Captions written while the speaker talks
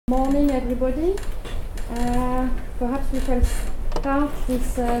Morning, everybody. Perhaps we can start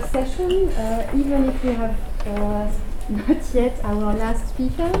this session, even if we have not yet our last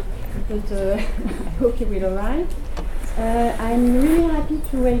speaker, but I hope he will arrive. I'm really happy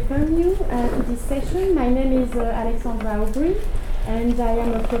to welcome you to this session. My name is Alexandra Aubry, and I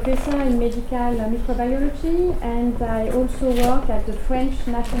am a professor in medical microbiology, and I also work at the French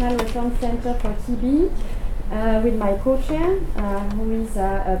National Reference Center for TB with my co-chair, who is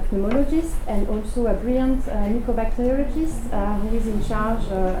a pneumologist and also a brilliant mycobacteriologist who is in charge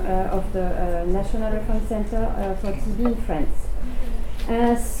of the National Reference Center for TB in France.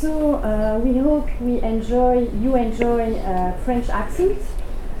 So we hope you enjoy French accent,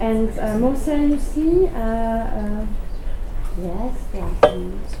 and more seriously, yes,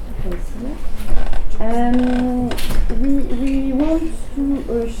 we want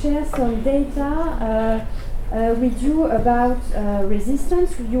to share some data with you about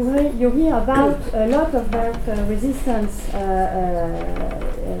resistance. You hear about a lot about resistance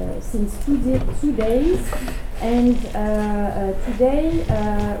since 2 days, and today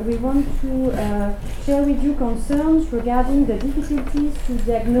we want to share with you concerns regarding the difficulties to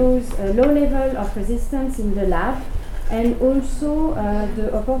diagnose a low level of resistance in the lab, and also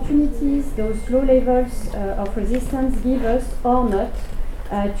the opportunities those low levels of resistance give us or not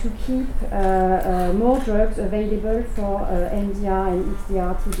to keep more drugs available for MDR and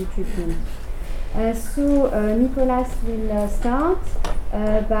XDR-TB treatment. So Nicolas will start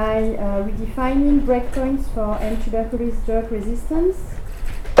by redefining breakpoints for tuberculosis drug resistance.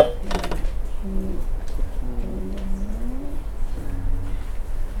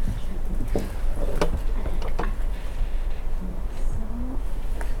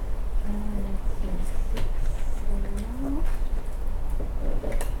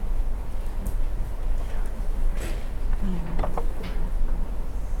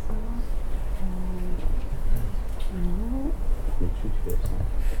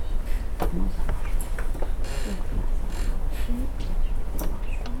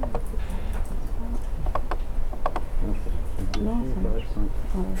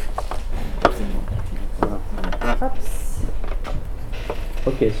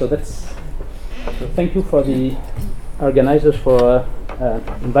 Okay, so thank you for the organizers for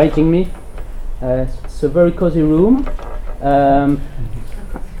inviting me. It's a very cozy room.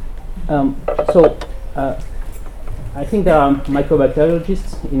 I think there are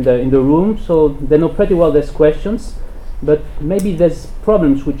microbiologists in the room, so they know pretty well these questions. But maybe there's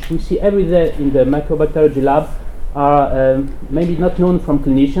problems which we see every day in the microbiology lab are maybe not known from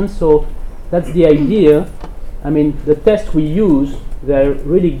clinicians. So that's the idea. I mean, the tests we use, they're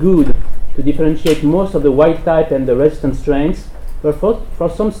really good to differentiate most of the wild type and the resistant strains. But for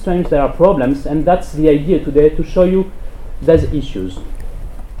some strains there are problems, and that's the idea today, to show you those issues.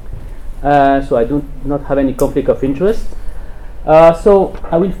 So I do not have any conflict of interest. So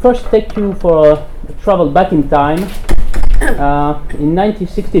I will first take you for a travel back in time. In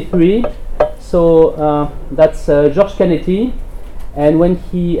 1963, so that's George Kennedy, and when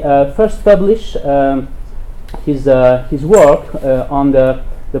he first published his work on the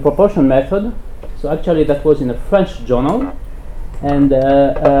proportion method, so actually that was in a French journal, and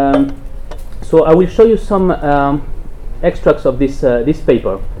so I will show you some extracts of this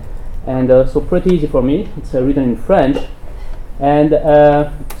paper, and so pretty easy for me. It's written in French, and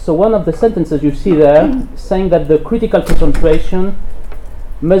so one of the sentences you see there saying that the critical concentration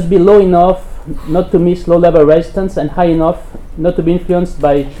must be low enough not to miss low-level resistance and high enough not to be influenced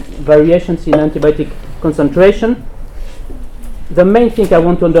by variations in antibiotic concentration. The main thing I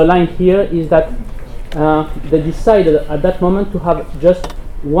want to underline here is that they decided at that moment to have just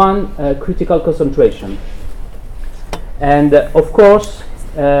one critical concentration. And of course,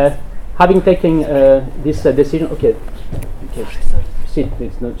 having taken this decision, okay, sit,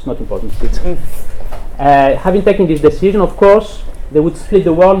 it's not important, sit. Having taken this decision, of course, they would split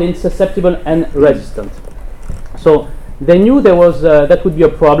the world in susceptible and resistant. So they knew there was that would be a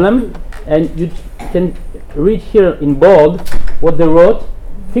problem, and you can read here in bold what they wrote.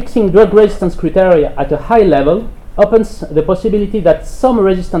 Fixing drug resistance criteria at a high level opens the possibility that some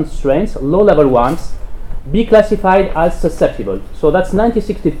resistant strains, low-level ones, be classified as susceptible. So that's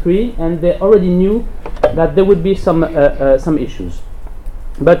 1963, and they already knew that there would be some issues.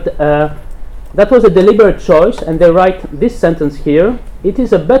 But that was a deliberate choice, and they write this sentence here: it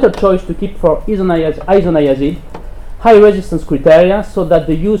is a better choice to keep for isoniazid high resistance criteria so that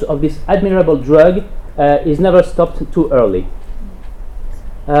the use of this admirable drug is never stopped too early.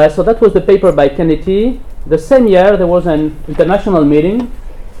 So that was the paper by Kennedy. The same year there was an international meeting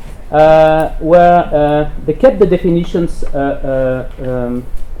where they kept the definitions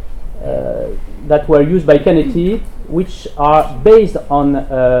that were used by Kennedy, which are based on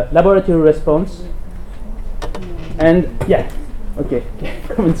laboratory response. And yeah, okay,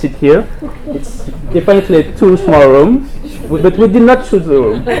 come and sit here. It's definitely a too small room, but we did not choose the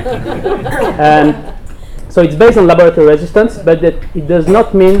room. And so it's based on laboratory resistance, but it does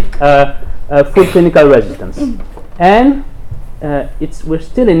not mean full clinical resistance. And we're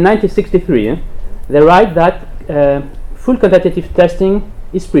still in 1963. They write that full quantitative testing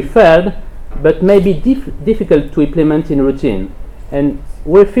is preferred, but may be difficult to implement in routine. And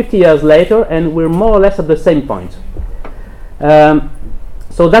we're 50 years later, and we're more or less at the same point.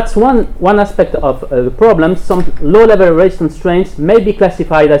 So that's one aspect of the problem. Some low-level resistance strains may be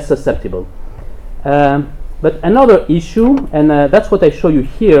classified as susceptible. But another issue, and that's what I show you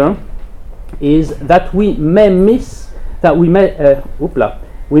here, is that we may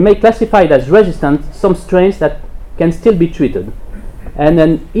classify as resistant some strains that can still be treated. And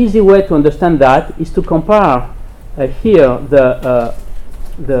an easy way to understand that is to compare here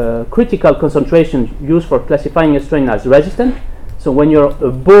the critical concentration used for classifying a strain as resistant. So when you're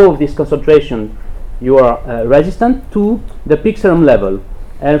above this concentration, you are resistant to the peak serum level.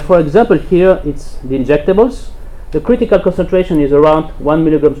 And for example, here it's the injectables. The critical concentration is around 1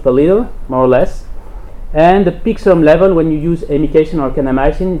 milligrams per liter, more or less. And the peak serum level, when you use amikacin or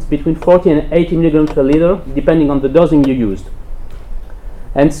kanamycin, it's between 40 and 80 milligrams per liter, depending on the dosing you used.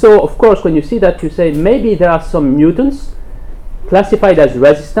 And so, of course, when you see that, you say maybe there are some mutants classified as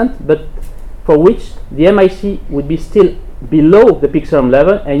resistant, but for which the MIC would be still below the peak serum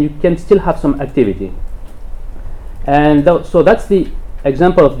level, and you can still have some activity. And so that's the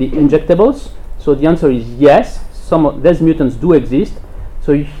example of the injectables. So the answer is yes, some of these mutants do exist.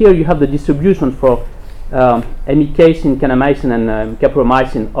 So here you have the distribution for amikacin, kanamycin, and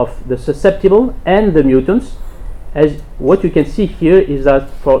capromycin of the susceptible and the mutants. As what you can see here is that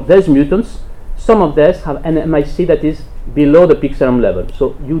for these mutants, some of these have an MIC that is below the peak serum level.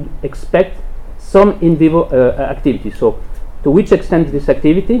 So you'd expect some in vivo activity. So to which extent this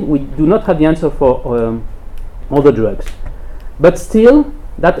activity, we do not have the answer for other drugs. But still,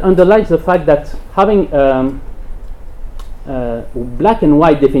 that underlines the fact that having black and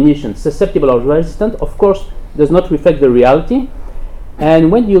white definition, susceptible or resistant, of course, does not reflect the reality.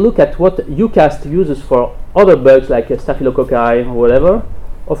 And when you look at what UCAST uses for other bugs like staphylococci or whatever,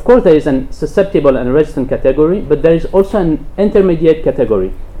 of course there is a susceptible and resistant category, but there is also an intermediate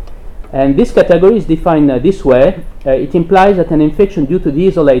category. And this category is defined this way. It implies that an infection due to the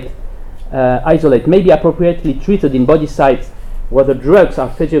isolate may be appropriately treated in body sites where the drugs are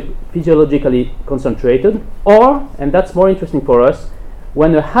physiologically concentrated, or, and that's more interesting for us,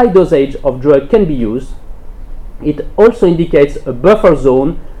 when a high dosage of drug can be used. It also indicates a buffer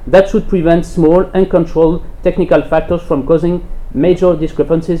zone that should prevent small, uncontrolled technical factors from causing major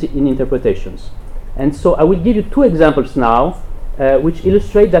discrepancies in interpretations. And so I will give you two examples now which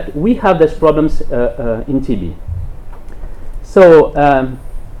illustrate that we have these problems in TB. So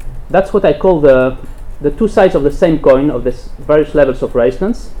that's what I call the two sides of the same coin of these various levels of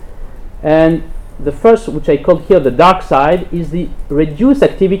resistance. And the first, which I call here the dark side, is the reduced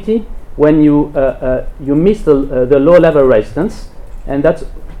activity when you miss the low level resistance. And that's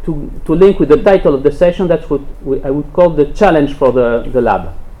to link with the title of the session. That's what I would call the challenge for the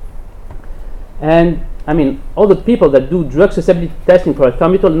lab. And I mean, all the people that do drug susceptibility testing for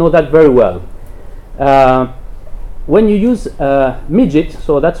ethambutol know that very well. When you use midget,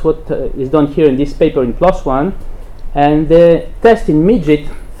 so that's what is done here in this paper in PLOS ONE, and they test in midget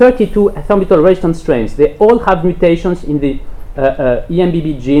 32 ethambutol resistant strains. They all have mutations in the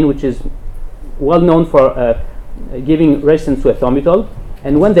EMBB gene, which is well known for giving resistance to ethambutol.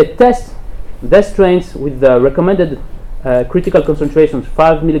 And when they test their strains with the recommended critical concentrations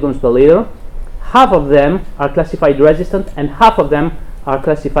 5 milligrams per liter, half of them are classified resistant and half of them are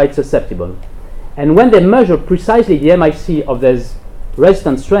classified susceptible. And when they measure precisely the MIC of these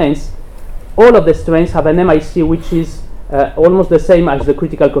resistant strains, all of the strains have an MIC which is almost the same as the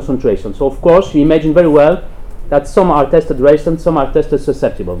critical concentration. So of course you imagine very well that some are tested resistant, some are tested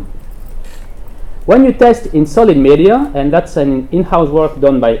susceptible. When you test in solid media, and that's an in-house work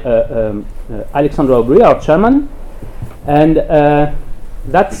done by Alexandra Aubry, our chairman, and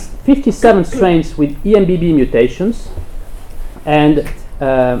that's 57 strains with EMBB mutations, and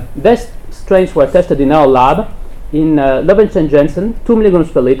these strains were tested in our lab in Lowenstein-Jensen, 2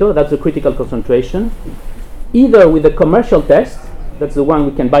 milligrams per liter, that's the critical concentration, either with a commercial test, that's the one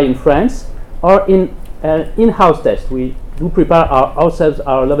we can buy in France, or in an in-house test. We do prepare ourselves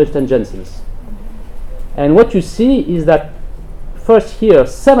our Lowenstein-Jensens. And what you see is that first here,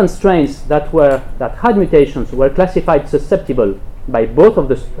 7 strains that had mutations were classified susceptible by both of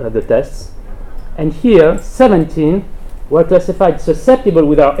the tests, and here 17 were classified susceptible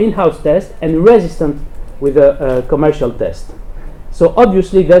with our in-house test and resistant with a commercial test. So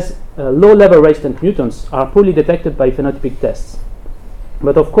obviously these low-level resistant mutants are poorly detected by phenotypic tests.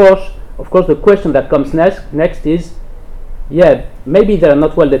 But of course the question that comes next is, yeah, maybe they are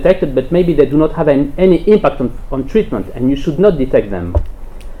not well detected, but maybe they do not have any impact on treatment, and you should not detect them.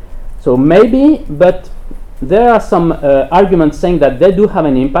 So maybe, but there are some arguments saying that they do have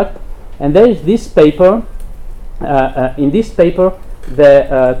an impact, and there is this paper. In this paper, they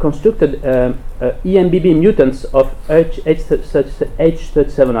constructed EMBB mutants of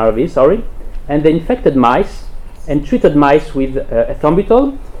H37RV, and they infected mice and treated mice with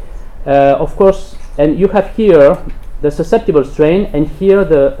ethambutol. Of course, and you have here the susceptible strain, and here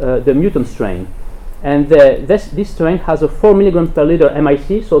the mutant strain. And this strain has a 4 milligrams per liter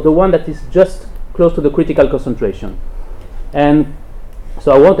MIC, so the one that is just close to the critical concentration. And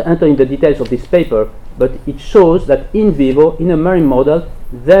so I won't enter in the details of this paper, but it shows that in vivo, in a murine model,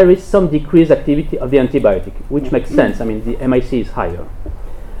 there is some decreased activity of the antibiotic, which makes sense. I mean, the MIC is higher.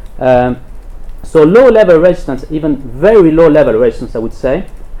 So low-level resistance, even very low-level resistance, I would say,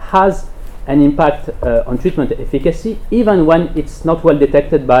 has an impact on treatment efficacy, even when it's not well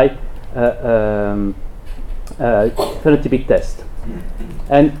detected by phenotypic test.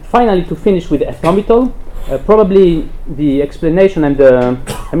 And finally, to finish with ethambutol, probably the explanation and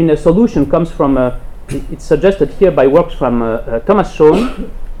the solution comes from it's suggested here by works from Thomas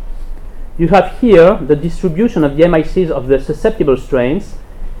Schoen. You have here the distribution of the MICs of the susceptible strains,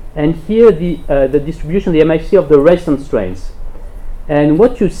 and here the distribution of the MIC of the resistant strains. And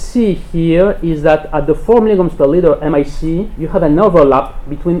what you see here is that at the 4 milligrams per liter MIC, you have an overlap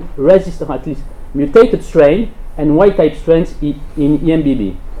between resistant, at least mutated strain, and wild-type strains in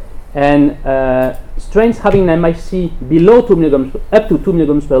EMBB. And strains having an MIC below 2 milligrams, up to 2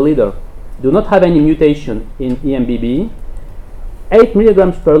 milligrams per liter, do not have any mutation in EMBB. 8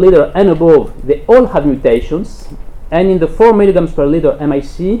 milligrams per liter and above, they all have mutations. And in the 4 milligrams per liter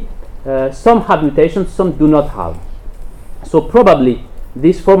MIC, some have mutations, some do not have. So probably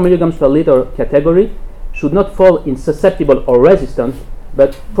this 4 milligrams per liter category should not fall in susceptible or resistant,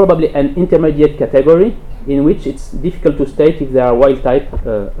 but probably an intermediate category in which it's difficult to state if they are wild type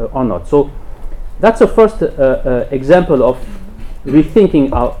or not. So that's a first example of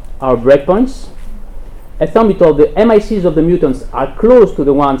rethinking our breakpoints. Ethambutol, the MICs of the mutants are close to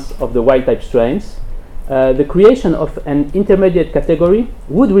the ones of the wild type strains. The creation of an intermediate category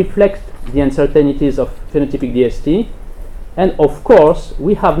would reflect the uncertainties of phenotypic DST. And of course,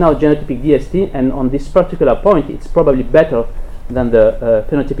 we have now genotypic DST, and on this particular point, it's probably better than the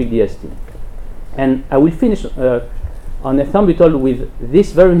phenotypic DST. And I will finish on ethambutol with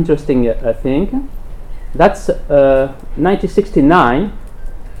this very interesting thing. That's 1969.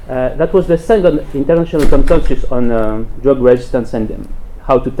 That was the second international consensus on drug resistance and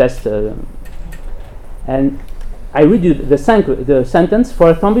how to test. And I read you the sentence.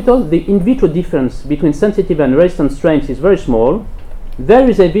 For ethambutol, the in vitro difference between sensitive and resistant strains is very small. There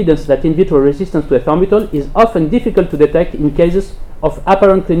is evidence that in vitro resistance to ethambutol is often difficult to detect in cases of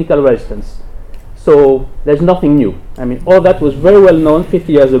apparent clinical resistance. So there's nothing new. I mean, all that was very well known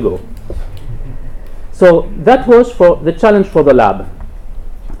 50 years ago. So that was for the challenge for the lab.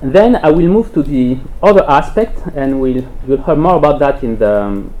 And then I will move to the other aspect, and you'll hear more about that in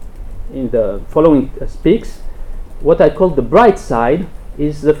the following speaks. What I call the bright side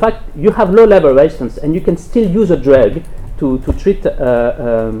is the fact you have low-level resistance, and you can still use a drug to treat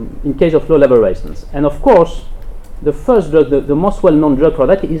in case of low-level resistance. And of course, the first drug, the most well-known drug for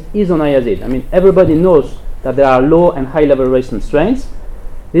that is isoniazid. I mean, everybody knows that there are low and high-level resistant strains.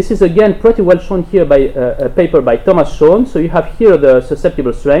 This is again pretty well shown here by a paper by Thomas Schoen. So you have here the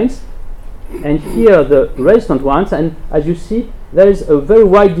susceptible strains, and here the resistant ones. And as you see, there is a very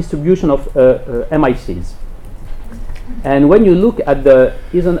wide distribution of MICs. And when you look at the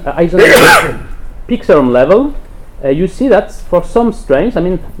isoniazid peak serum level, you see that for some strains, I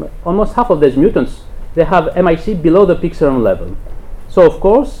mean, almost half of these mutants, they have MIC below the peak serum level. So of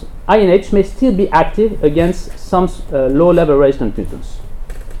course, INH may still be active against some low-level resistant mutants.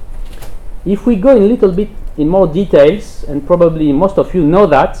 If we go in a little bit in more details, and probably most of you know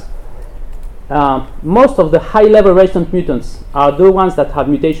that, most of the high-level resistant mutants are the ones that have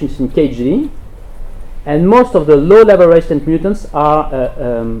mutations in KG, and most of the low-level resistant mutants are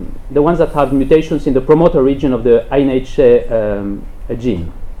the ones that have mutations in the promoter region of the INH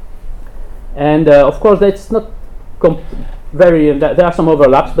gene. And of course, that's not there are some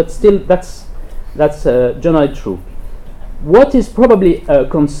overlaps, but still that's generally true. What is probably a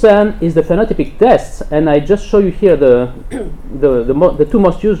concern is the phenotypic tests, and I just show you here the two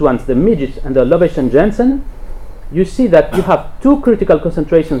most used ones, the midget and the Lovenstein-Jensen. You see that you have two critical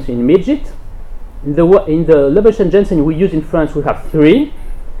concentrations in midget. In the Lovenstein-Jensen we use in France, we have 3,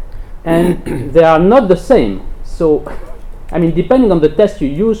 and they are not the same. So, I mean, depending on the test you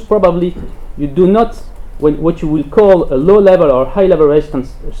use, probably you do not, what you will call a low-level or high-level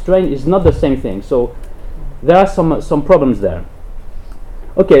resistance strain is not the same thing. So there are some problems there.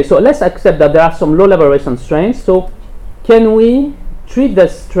 Okay, so let's accept that there are some low-level resistance strains. So can we treat the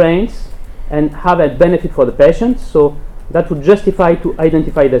strains and have a benefit for the patient? So that would justify to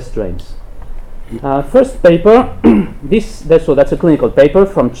identify the strains. First paper, so that's a clinical paper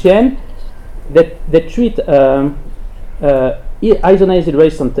from Chen. They treat isoniazid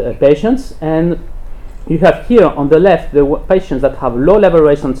resistant patients, and you have here on the left the patients that have low-level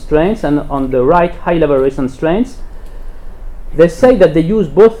resistant strains, and on the right high-level resistant strains. They say that they use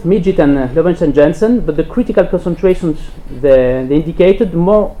both midget and Lovenstein-Jensen, but the critical concentrations they indicated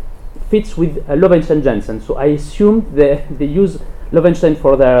more fits with Lovenstein-Jensen. So I assume they use Lovenstein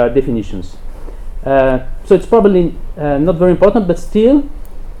for their definitions. So it's probably not very important, but still,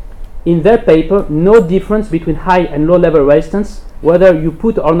 in their paper, no difference between high and low-level resistance, whether you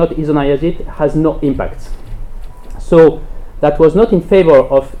put or not isoniazid, has no impact. So that was not in favor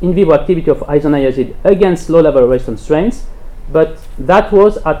of in vivo activity of isoniazid against low-level resistance strains, but that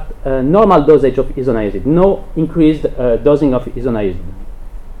was at a normal dosage of isoniazid, no increased dosing of isoniazid.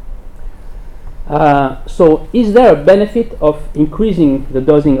 So is there a benefit of increasing the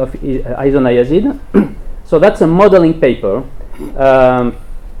dosing of isoniazid? So that's a modeling paper.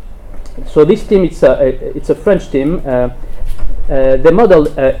 So this team, it's a French team. They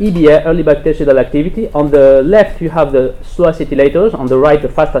modeled EBA, early bactericidal activity. On the left you have the slow acetylators, on the right the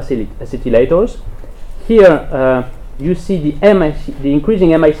fast acetylators. Here you see the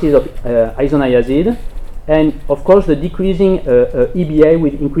increasing MICs of isoniazid, and of course the decreasing EBA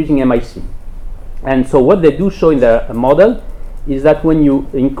with increasing MIC. And so what they do show in their model is that when you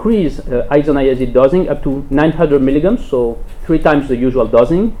increase isoniazid dosing up to 900 milligrams, so 3 times the usual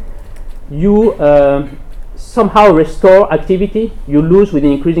dosing, you somehow restore activity you lose with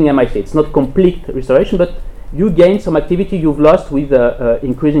the increasing MIC. It's not complete restoration, but you gain some activity you've lost with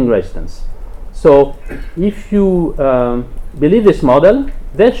increasing resistance. So if you believe this model,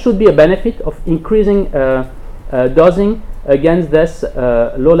 there should be a benefit of increasing dosing against this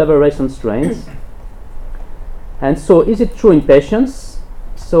low-level resistance strains. And so is it true in patients?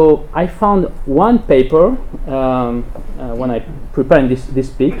 So I found one paper when I prepared this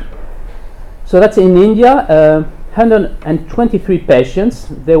speech. So that's in India, 123 patients.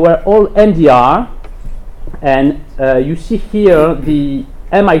 They were all MDR, and you see here the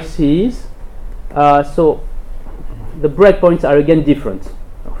MICs. So the breakpoints are again different.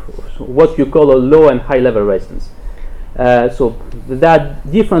 So what you call a low and high level resistance. So there are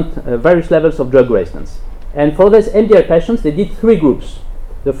different various levels of drug resistance. And for these MDR patients, they did 3 groups.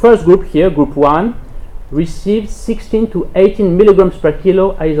 The first group here, group 1, received 16 to 18 milligrams per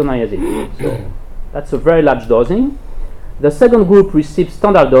kilo isoniazid. So that's a very large dosing. The second group received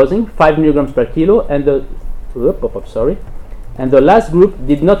standard dosing, 5 milligrams per kilo, and the last group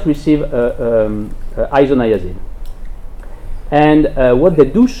did not receive isoniazid. And what they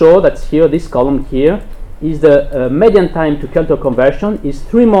do show, that's here, this column here, is the median time to culture conversion is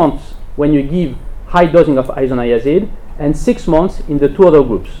 3 months when you give high dosing of isoniazid, and 6 months in the 2 other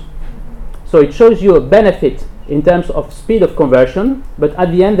groups. So it shows you a benefit in terms of speed of conversion, but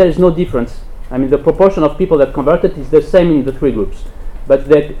at the end there is no difference. I mean, the proportion of people that converted is the same in the 3 groups, but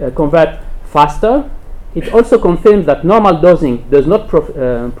they convert faster. It also confirms that normal dosing does not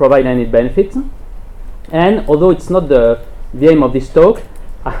provide any benefit. And although it's not the aim of this talk,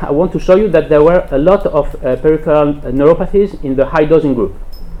 I want to show you that there were a lot of peripheral neuropathies in the high dosing group.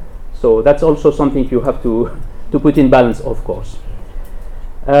 So that's also something you have to put in balance, of course.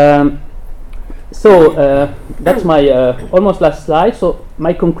 That's my almost last slide. So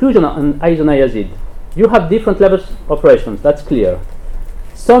my conclusion on isoniazid. You have different levels of resistance, that's clear.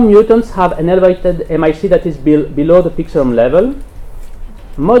 Some mutants have an elevated MIC that is below the peak serum level.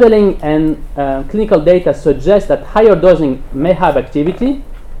 Modeling and clinical data suggest that higher dosing may have activity.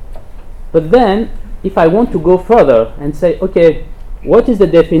 But then, if I want to go further and say, okay, what is the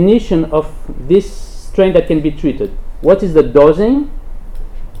definition of this strain that can be treated? What is the dosing?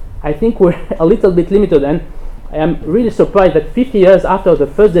 I think we're a little bit limited, and I am really surprised that 50 years after the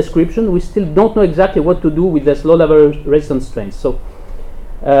first description, we still don't know exactly what to do with this low-level resistance strains. So,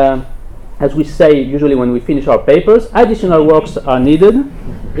 as we say usually when we finish our papers, additional works are needed.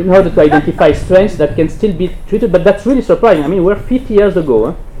 in order to identify strains that can still be treated. But that's really surprising. I mean, we're 50 years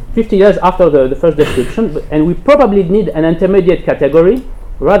ago, 50 years after the first description, and we probably need an intermediate category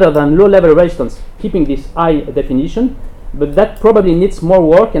rather than low-level resistance, keeping this high definition. But that probably needs more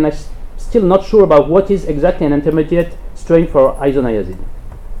work, and I'm still not sure about what is exactly an intermediate strain for isoniazid.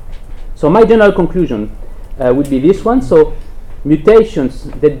 So my general conclusion would be this one. So mutations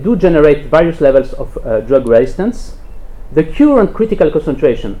that do generate various levels of drug resistance, the current critical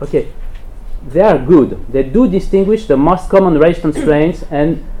concentration, okay, they are good. They do distinguish the most common resistant strains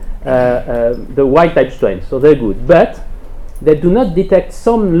and the wild type strains, so they're good. But they do not detect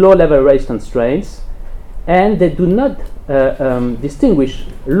some low-level resistant strains, and they do not distinguish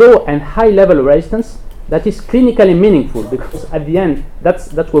low and high-level resistance that is clinically meaningful, because at the end,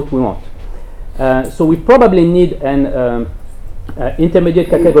 that's what we want. So we probably need an intermediate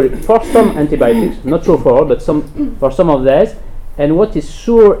category for some antibiotics, not sure for all, but for some of these. And what is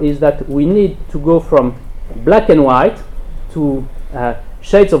sure is that we need to go from black and white to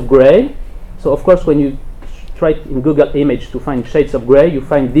shades of gray. So of course, when you try in Google image to find shades of gray, you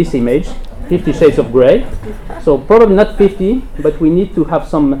find this image, 50 shades of gray. So probably not 50, but we need to have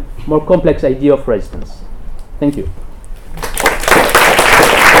some more complex idea of resistance. Thank you.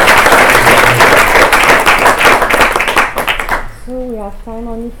 So we have time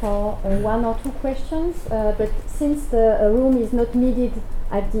only for one or two questions, but since the room is not needed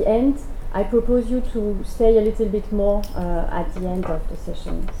at the end, I propose you to stay a little bit more at the end of the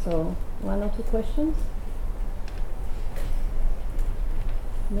session. So one or two questions?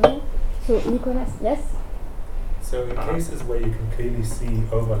 No? So Nicolas, yes? So in cases where you can clearly see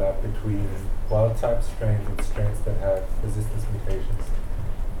overlap between wild type strains and strains that have resistance mutations,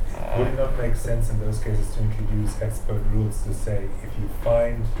 would it not make sense in those cases to introduce expert rules to say if you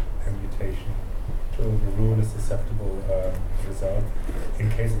find a mutation, to overrule a susceptible result in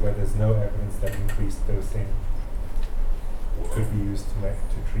cases where there's no evidence that increased dosing could be used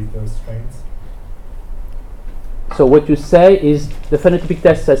to treat those strains? So what you say is the phenotypic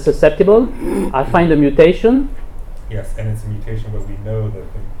test says susceptible. I find a mutation. Yes, and it's a mutation where we know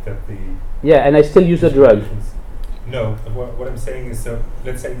that the yeah, and I still use a drug. No, what I'm saying is, so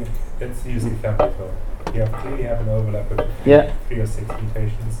let's use ethambutol. You clearly have an overlap with 3 or 6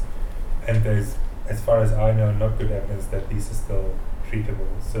 mutations, and there's, as far as I know, not good evidence that these are still treatable.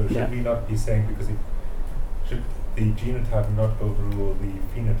 So should we not be saying, because should the genotype not overrule the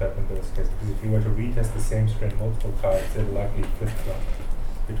phenotype in those cases? Because if you were to retest the same strain multiple times, it'll likely flip-flop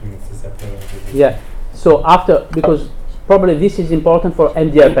between susceptible and resistant. Yeah. So because probably this is important for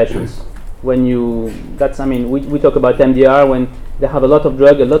MDR patients. When we talk about MDR when they have a lot of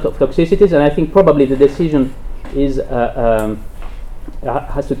drug, a lot of toxicities, and I think probably the decision is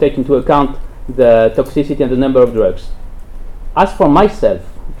has to take into account the toxicity and the number of drugs. As for myself,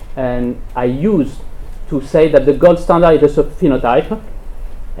 and I used to say that the gold standard is a phenotype,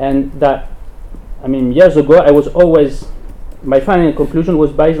 and that, years ago I was always, my final conclusion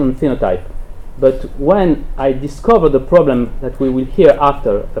was based on phenotype. But when I discovered the problem that we will hear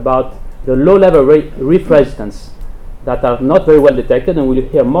after about the low-level RIF resistance that are not very well detected, and we'll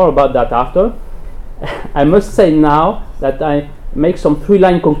hear more about that after, I must say now that I make some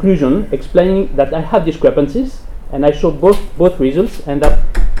 3-line conclusion explaining that I have discrepancies, and I show both results, and that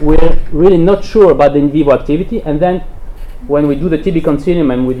we're really not sure about the in vivo activity. And then when we do the TB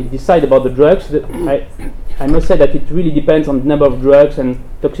continuum and we decide about the drugs, I must say that it really depends on the number of drugs and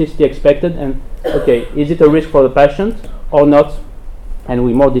toxicity expected, and okay, is it a risk for the patient or not? And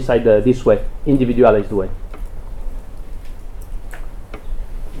we more decide this way, individualized way.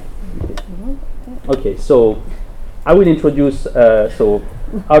 Okay, so I will introduce so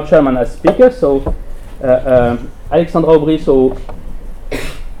our chairman as speaker. So Alexandra Aubry,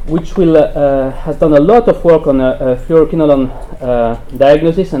 which has done a lot of work on fluoroquinolone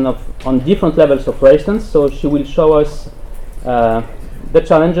diagnosis and on different levels of resistance. So she will show us the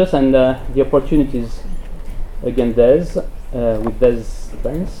challenges and the opportunities against these with these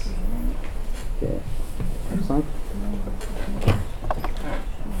strains. Okay.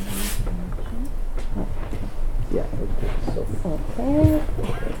 Yeah. Okay.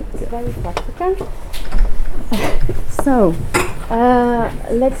 It's very practical. So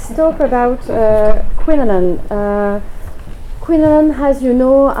let's talk about quinolone. Quinolone, as you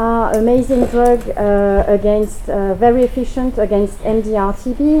know, are amazing drug against very efficient against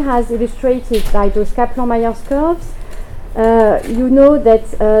MDR-TB, as illustrated by those Kaplan-Meier curves. You know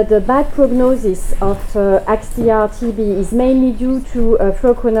that the bad prognosis of XDR-TB is mainly due to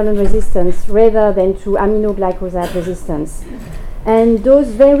fluoroquinolone resistance rather than to aminoglycoside resistance. And those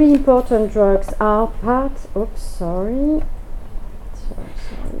very important drugs are part,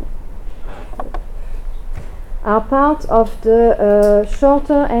 are part of the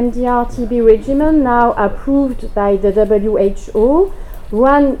shorter MDR-TB regimen now approved by the WHO.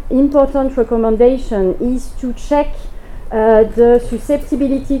 One important recommendation is to check the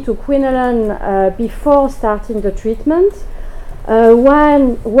susceptibility to quinolone before starting the treatment.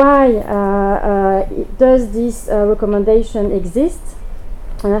 Why does this recommendation exist?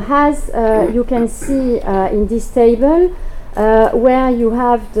 As you can see in this table, where you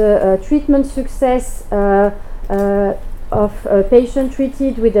have the treatment success of a patient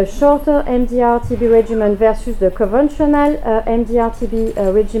treated with a shorter MDR-TB regimen versus the conventional MDR-TB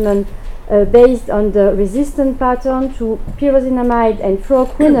regimen based on the resistant pattern to pyrozinamide and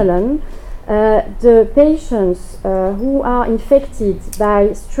fluoroquinolone. The patients who are infected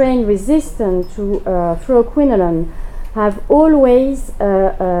by strain resistant to fluoroquinolone have always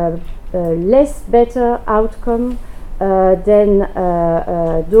less better outcome than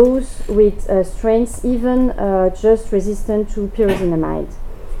those with strains even just resistant to pyrozinamide.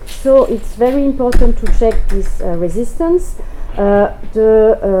 So it's very important to check this resistance.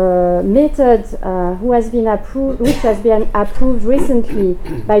 The method which has been approved recently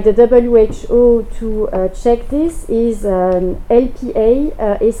by the WHO to check this is an LPA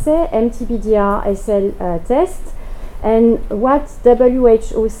assay, MTBDR-SL test. And what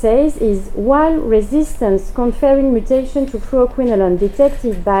WHO says is while resistance conferring mutation to fluoroquinolone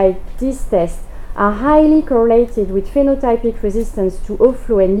detected by this test are highly correlated with phenotypic resistance to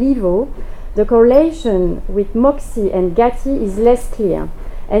Oflo and Levo, the correlation with MOXIe and GATI is less clear,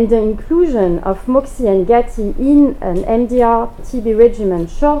 and the inclusion of MOXIe and GATI in an MDR-TB regimen,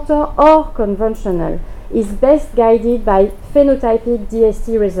 shorter or conventional, is best guided by phenotypic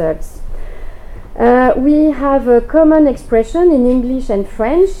DST results. We have a common expression in English and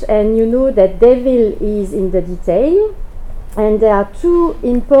French, and you know that devil is in the detail, and there are two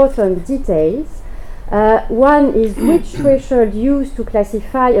important details. One is which threshold used to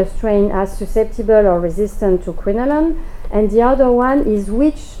classify a strain as susceptible or resistant to quinolone, and the other one is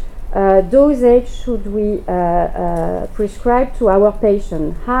which dosage should we prescribe to our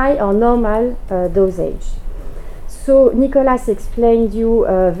patient, high or normal dosage. So Nicolas explained you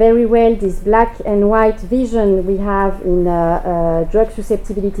very well this black and white vision we have in drug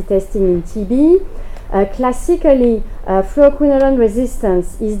susceptibility testing in TB. Classically, fluoroquinolone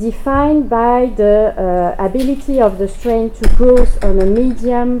resistance is defined by the ability of the strain to grow on a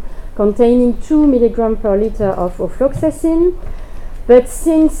medium containing 2 mg per liter of ofloxacin. But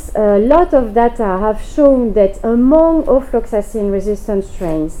since a lot of data have shown that among ofloxacin resistant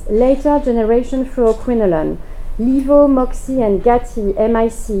strains, later generation fluoroquinolone, Levo, MOXIe, and GATI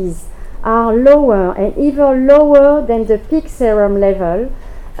MICs are lower and even lower than the peak serum level,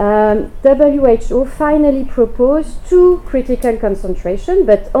 WHO finally proposed 2 critical concentration,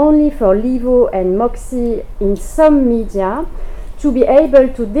 but only for Levo and MOXIe in some media, to be able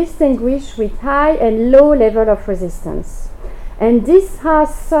to distinguish with high and low level of resistance. And this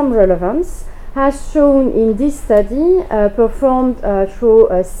has some relevance, as shown in this study performed through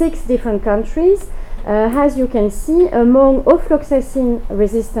 6 different countries. As you can see, among ofloxacin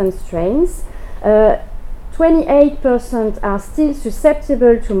resistant strains, 28% are still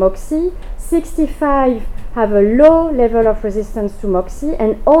susceptible to MOXIe, 65% have a low level of resistance to MOXIe,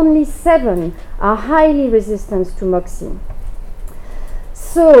 and only 7% are highly resistant to MOXIe.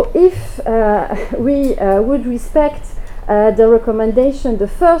 So if we would respect the recommendation, the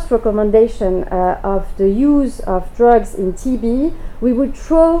first recommendation of the use of drugs in TB, we would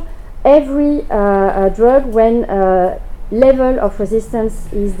throw every drug when level of resistance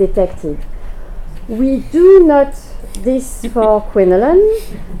is detected. We do not this for quinolone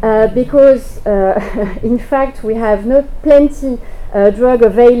because in fact we have not plenty drug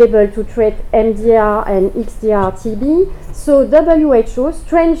available to treat MDR and XDR-TB, so WHO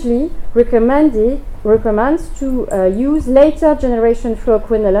strangely recommends to use later generation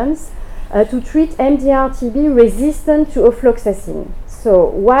fluoroquinolones to treat MDR-TB resistant to ofloxacin. So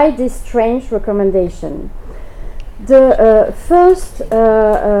why this strange recommendation? The first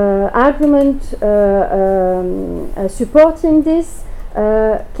argument supporting this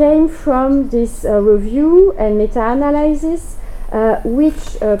came from this review and meta-analysis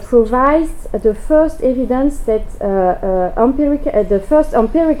which provides the first evidence that the first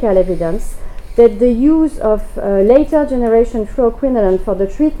empirical evidence that the use of later generation fluoroquinolone for the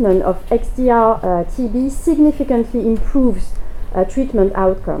treatment of XDR-TB significantly improves treatment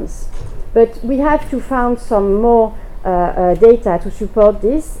outcomes. But we have to find some more data to support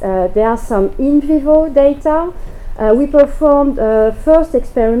this. There are some in vivo data. We performed a first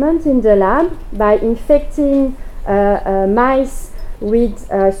experiment in the lab by infecting mice with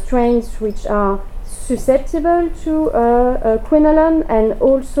strains which are susceptible to quinolone, and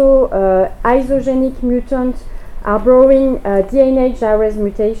also isogenic mutants harboring DNA gyrase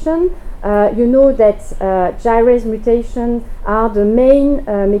mutation. You know that gyrase mutation are the main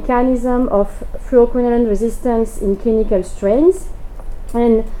mechanism of fluoroquinolone resistance in clinical strains,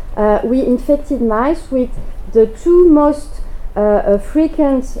 and we infected mice with the two most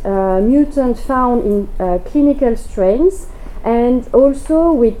frequent mutants found in clinical strains, and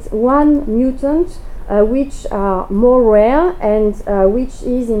also with one mutant which are more rare and which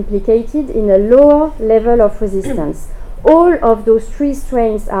is implicated in a lower level of resistance. All of those three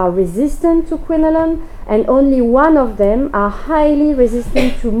strains are resistant to quinolone, and only one of them are highly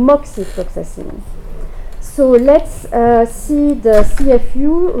resistant to moxifloxacin. So let's see the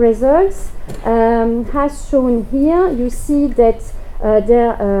CFU results. As shown here, you see that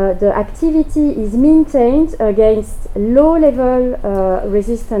the activity is maintained against low-level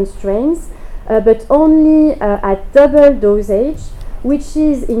resistant strains, but only at double dosage, which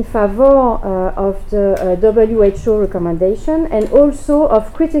is in favor of the WHO recommendation, and also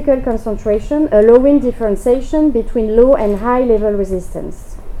of critical concentration, allowing differentiation between low and high level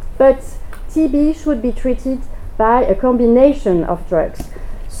resistance. But TB should be treated by a combination of drugs.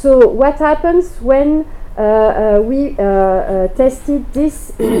 So what happens when we tested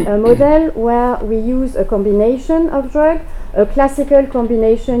this in a model where we use a combination of drugs, a classical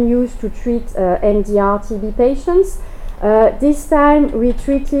combination used to treat MDR-TB patients. This time we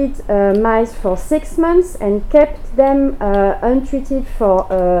treated mice for 6 months and kept them untreated for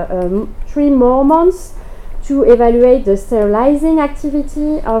 3 more months to evaluate the sterilizing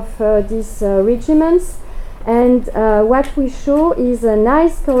activity of these regimens. And what we show is a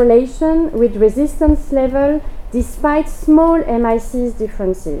nice correlation with resistance level despite small MICs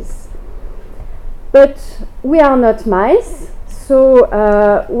differences. But we are not mice, so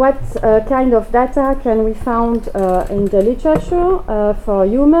what kind of data can we find in the literature for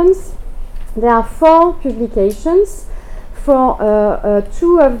humans? There are 4 publications. For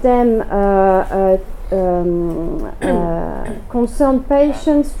 2 of them concerned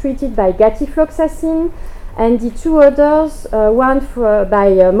patients treated by gatifloxacin, and the 2 others, one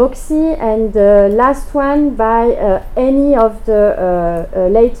by moxi, and the last one by any of the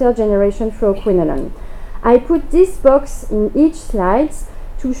later generation fluoroquinolone. I put this box in each slide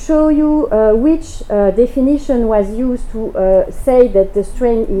to show you which definition was used to say that the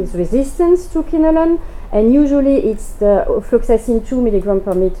strain is resistant to quinolone, and usually it's the fluoxacin 2 mg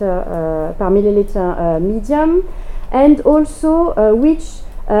per milliliter medium, and also which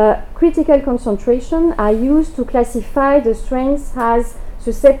critical concentration are used to classify the strains as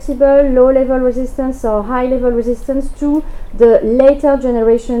susceptible, low-level resistance or high-level resistance to the later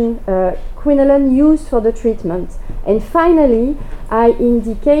generation quinolone used for the treatment. And finally, I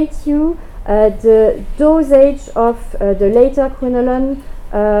indicate you the dosage of the later quinolone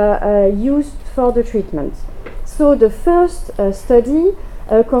used for the treatment. So the first study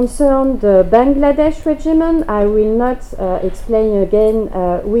concerned the Bangladesh regimen. I will not explain again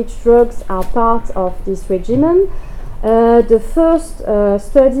which drugs are part of this regimen. The first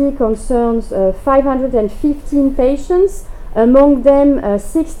study concerns 515 patients. Among them,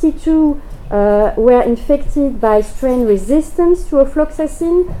 62 were infected by strain resistance to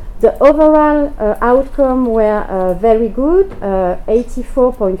ofloxacin. The overall outcome were very good,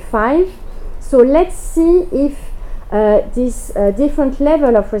 84.5. So let's see if this different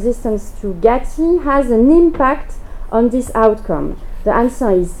level of resistance to GATI has an impact on this outcome. The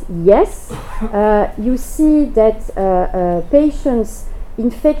answer is yes. You see that patients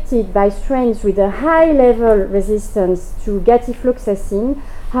infected by strains with a high level resistance to gatifloxacin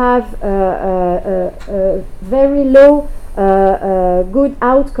have a very low good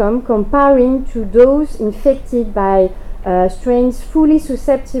outcome comparing to those infected by strains fully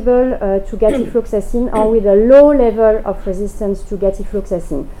susceptible to gatifloxacin or with a low level of resistance to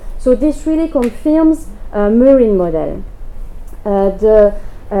gatifloxacin. So this really confirms murine model. The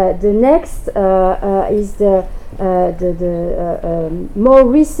next is the more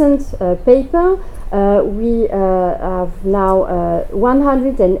recent paper. We have now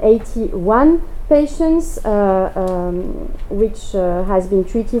 181 patients which has been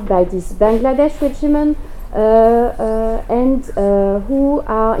treated by this Bangladesh regimen and who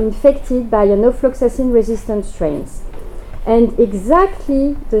are infected by an ofloxacin resistant strains. And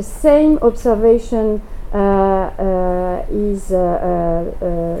exactly the same observation is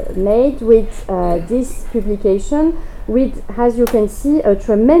made with this publication, with, as you can see, a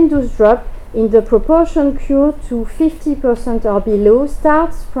tremendous drop in the proportion cured to 50% or below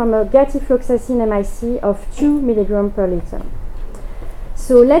starts from a gatifloxacin MIC of 2 mg per liter.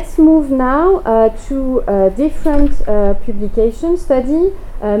 So let's move now to a different publication study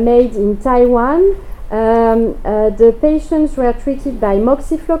made in Taiwan. The patients were treated by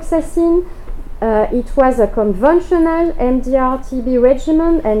moxifloxacin. It was a conventional MDR-TB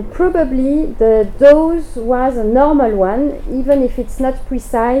regimen, and probably the dose was a normal one, even if it's not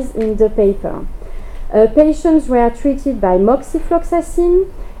precise in the paper. Patients were treated by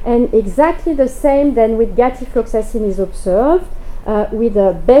moxifloxacin, and exactly the same than with gatifloxacin is observed, with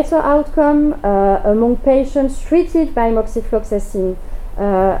a better outcome among patients treated by moxifloxacin,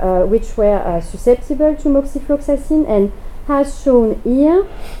 which were susceptible to moxifloxacin, and as shown here,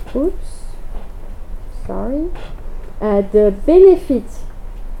 the benefit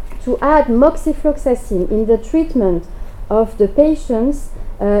to add moxifloxacin in the treatment of the patients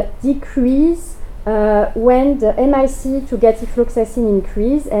decrease when the MIC to gatifloxacin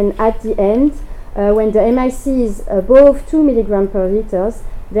increase, and at the end, when the MIC is above 2 mg per liter,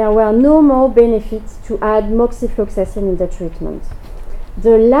 there were no more benefits to add moxifloxacin in the treatment.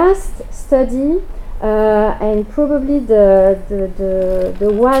 The last study, and probably the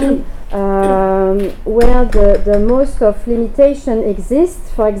one where the most of limitation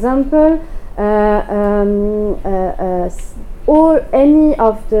exists, for example, any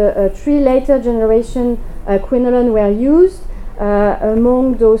of the 3 later generation quinolone were used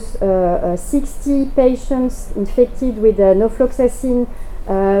among those 60 patients infected with a nofloxacin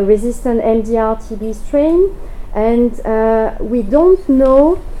resistant MDR-TB strain, and we don't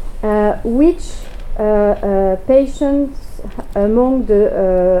know which patients among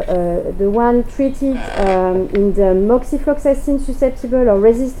the one treated in the moxifloxacin susceptible or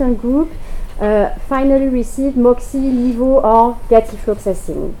resistant group finally received moxi, levo, or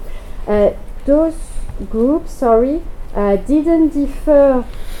gatifloxacin. Those groups, didn't differ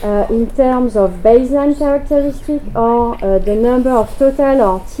in terms of baseline characteristic or the number of total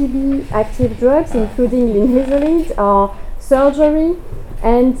or TB active drugs, including linezolid or surgery,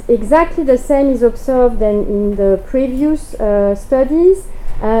 and exactly the same is observed than in the previous studies,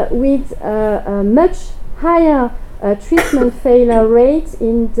 with a much higher treatment failure rate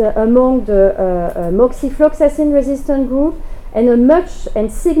among the moxifloxacin resistant group, and a much and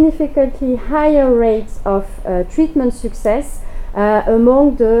significantly higher rate of treatment success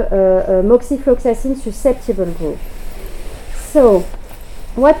among the moxifloxacin susceptible group. So,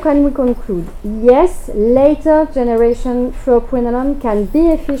 what can we conclude? Yes, later generation fluoroquinolone can be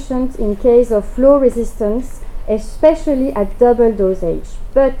efficient in case of low resistance, especially at double dosage.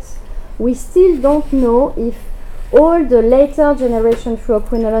 But we still don't know if all the later generation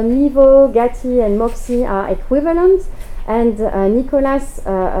fluoroquinolone, levo, gati, and moxi are equivalent. And Nicolas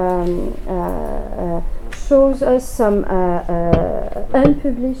shows us some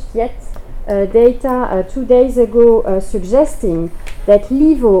unpublished yet data 2 days ago suggesting that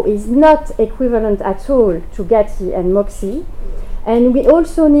levo is not equivalent at all to gati and moxi. And we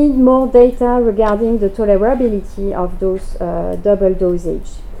also need more data regarding the tolerability of those double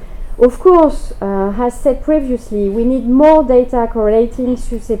dosage. Of course, as said previously, we need more data correlating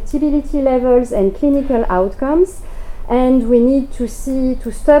susceptibility levels and clinical outcomes. And we need to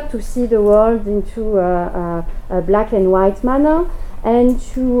stop to see the world into a black and white manner, and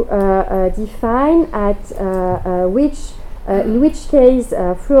to define in which case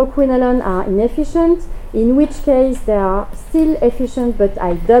fluoroquinolone are inefficient, in which case they are still efficient but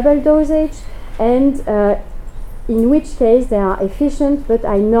at double dosage, and in which case they are efficient but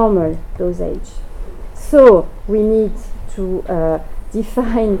at normal dosage. So we need to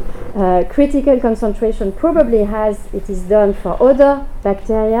define critical concentration, probably as it is done for other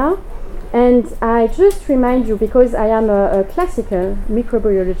bacteria. And I just remind you, because I am a classical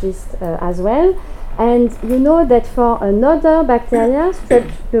microbiologist as well, and you know that for another bacteria, Strep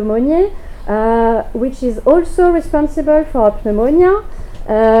pneumoniae, which is also responsible for pneumonia,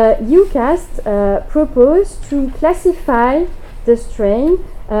 UCAST proposed to classify the strain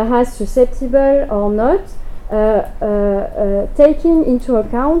as susceptible or not, taking into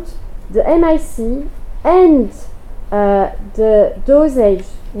account the MIC and the dosage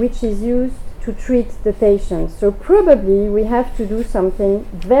which is used to treat the patient. So probably we have to do something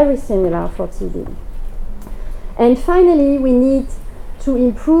very similar for TB. And finally, we need to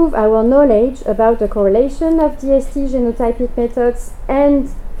improve our knowledge about the correlation of DST genotypic methods and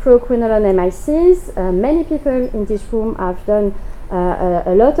fluoroquinolone MICs. Many people in this room have done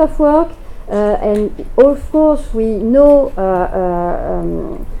a lot of work. And of course, we know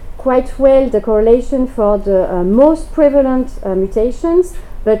quite well the correlation for the most prevalent mutations,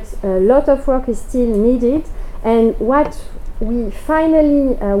 but a lot of work is still needed. And what we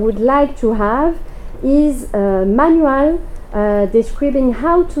finally would like to have is a manual describing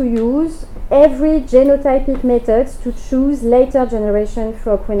how to use every genotypic methods to choose later generation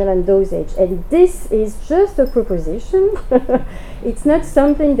fluoroquinolone dosage. And this is just a proposition. It's not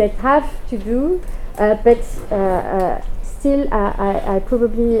something that have to do, but still, I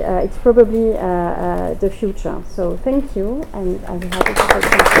probably it's probably the future. So thank you, and I'm happy to take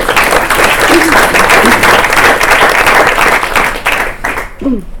some questions.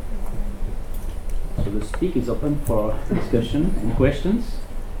 So the speak is open for discussion and questions.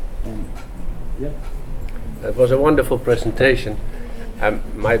 And yeah. That was a wonderful presentation.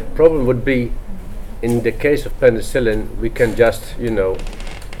 My problem would be, in the case of penicillin, we can just,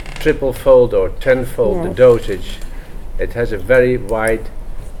 triple-fold or tenfold the dosage. It has a very wide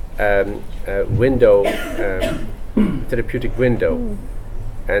window, therapeutic window.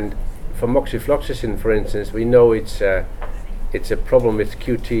 And for moxifloxacin, for instance, we know it's a problem with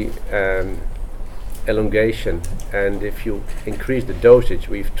QT elongation, and if you increase the dosage,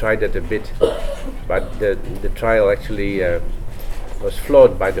 we've tried that a bit, but the trial actually was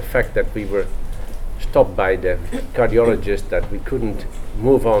flawed by the fact that we were stopped by the cardiologist that we couldn't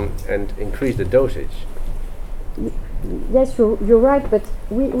move on and increase the dosage. Yes, you're right, but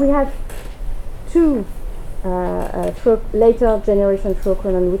we have two later generation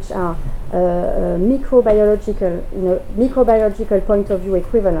fluoroquinolone which are microbiological point of view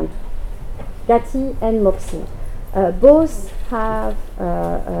equivalent. GATI and MOXI. Both have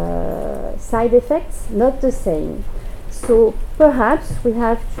side effects, not the same. So perhaps we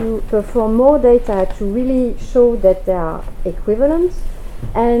have to perform more data to really show that they are equivalent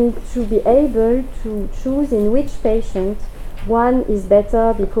and to be able to choose in which patient one is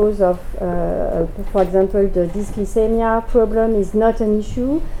better because of, for example, the dysglycemia problem is not an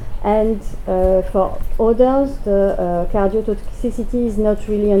issue, and for others the cardiotoxicity is not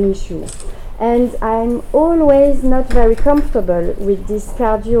really an issue. And I'm always not very comfortable with this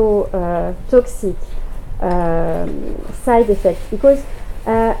cardiotoxic side effects, because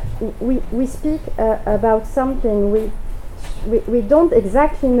we speak about something we don't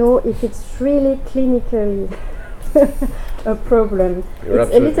exactly know if it's really clinically a problem.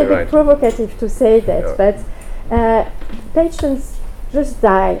 It's a little bit provocative to say that, but patients just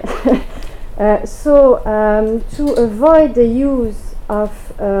die. So to avoid the use of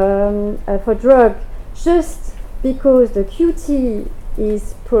a drug just because the QT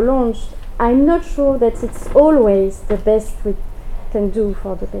is prolonged, I'm not sure that it's always the best we can do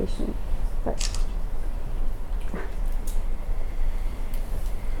for the patient. But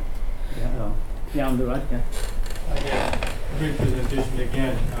yeah, on the right, yeah. Great presentation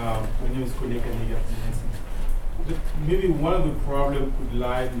again. My name is Koleka Niga. Maybe one of the problems could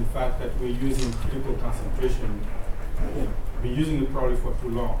lie in the fact that we're using critical concentration. We're using it probably for too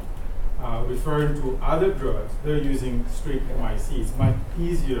long. Referring to other drugs, they're using straight MIC. It's much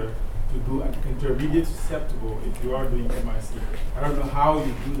easier to do an intermediate susceptible if you are doing MIC. I don't know how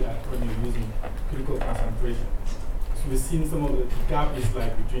you do that when you're using critical concentration. So we've seen some of the gap is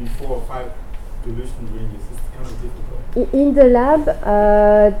like between 4 or 5 dilution ranges. It's kind of difficult. In the lab,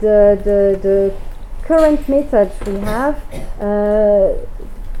 the current methods we have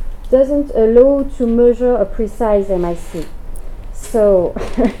doesn't allow to measure a precise MIC. So,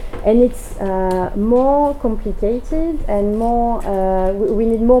 and it's more complicated and more, we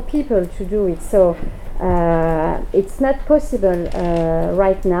need more people to do it. So, it's not possible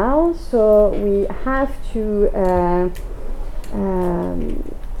right now. So we have to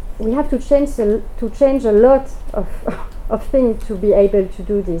change a lot of things to be able to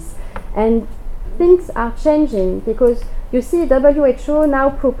do this. And things are changing because you see WHO now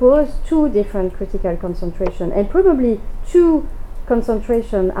propose 2 different critical concentration, and probably 2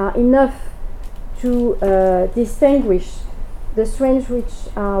 concentration are enough to distinguish the strains which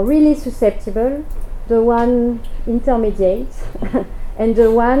are really susceptible, the one intermediate, and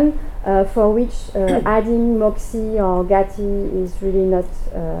the one for which adding MOXI or GATI is really not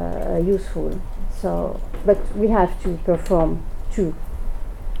useful. So, but we have to perform 2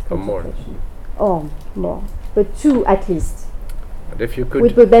 or more. Or more, but 2 at least. But if you could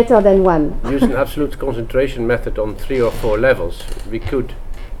would be better than 1. use an absolute concentration method on 3 or 4 levels, we could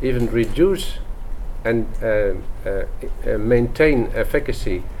even reduce and maintain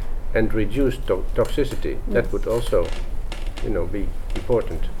efficacy and reduce toxicity. Yes. That would also, be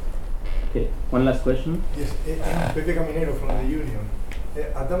important. Okay, one last question. Yes, Pepe Caminero from the Union.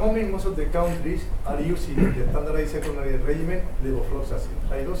 At the moment, most of the countries are using the standardized secondary regimen, levofloxacin,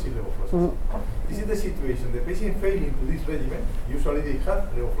 high-dose levofloxacin. This is the situation. The patient failing to this regimen, usually they have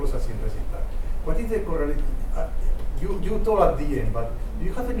levofloxacin resistance. What is the correlation? You told at the end, but do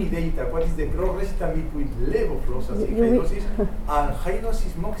you have any data? What is the cross-resistance between levofloxacin high doses and high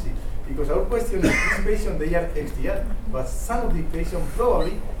doses moxi? Because our question is, these patients, they are XDR, but some of the patients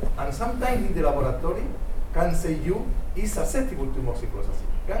probably, and sometimes in the laboratory, can say you is susceptible to moxifloxacin.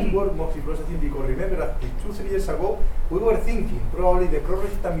 Can work moxifloxacin, because remember that 2-3 years ago, we were thinking probably the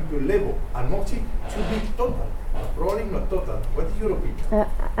cross-resistance between levo and moxi should be total, but probably not total. What is your opinion?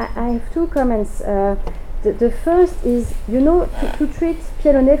 I have two comments. The first is, to treat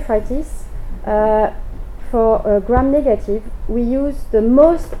pyelonephritis, for gram-negative, we use the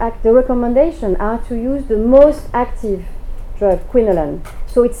recommendation are to use the most active drug, quinolone.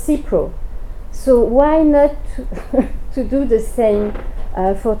 So it's Cipro. So why not to do the same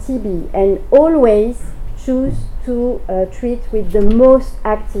for TB, and always choose to treat with the most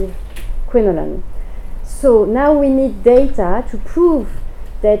active quinolone. So now we need data to prove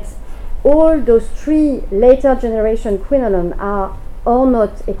that all those 3 later generation quinolone are or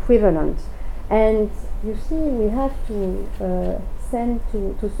not equivalent. And you see, we have to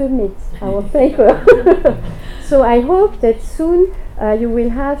submit our paper. So I hope that soon you will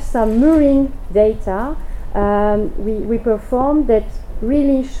have some mirroring data we performed that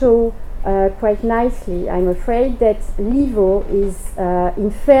really show quite nicely, I'm afraid, that levo is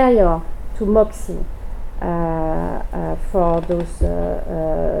inferior to moxi for those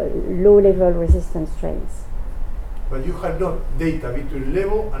low-level resistant strains. But you have no data between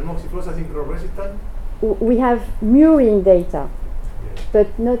levo and moxifloxacin cross-resistant? We have mirroring data, Yes.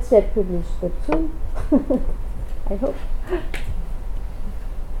 but not yet published, but soon. I hope.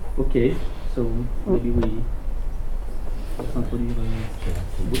 Okay, so maybe we introduce.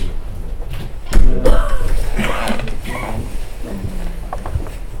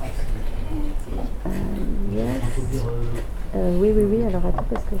 Yes. Oui, alors attends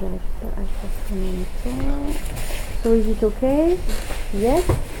parce que j'arrive pas à faire ça en même temps. So is it okay? Yes.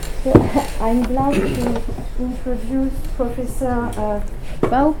 So I'm glad to introduce Professor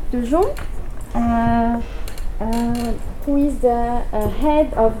De Jong, who is the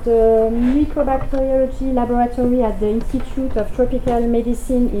head of the microbacteriology laboratory at the Institute of Tropical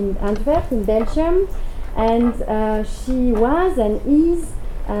Medicine in Antwerp, in Belgium. And she was and is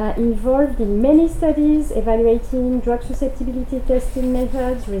involved in many studies evaluating drug susceptibility testing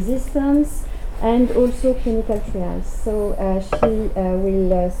methods, resistance, and also clinical trials. So she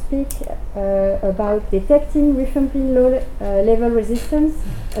will speak about detecting rifampin low-level resistance,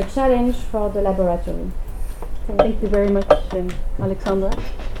 a challenge for the laboratory. Thank you very much, Alexandra.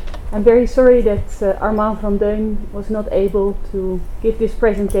 I'm very sorry that Armand van Deun was not able to give this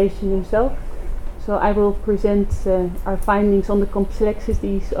presentation himself. So I will present our findings on the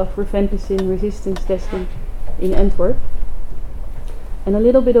complexities of rifampicin resistance testing in Antwerp. And a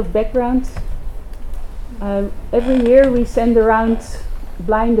little bit of background. Every year we send around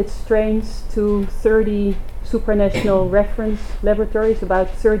blinded strains to 30 supranational reference laboratories, about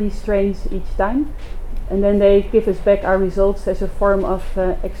 30 strains each time. And then they give us back our results as a form of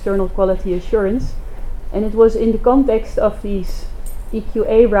external quality assurance. And it was in the context of these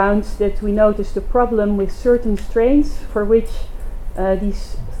EQA rounds that we noticed a problem with certain strains for which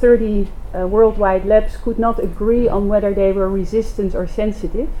these 30 worldwide labs could not agree on whether they were resistant or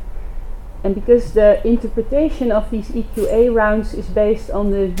sensitive. And because the interpretation of these EQA rounds is based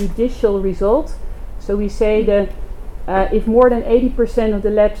on the judicial result, so we say that if more than 80% of the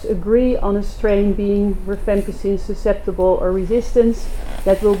labs agree on a strain being rifampicin susceptible or resistant,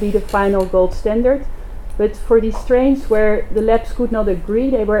 that will be the final gold standard. But for these strains where the labs could not agree,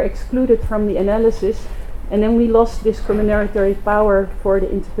 they were excluded from the analysis, and then we lost discriminatory power for the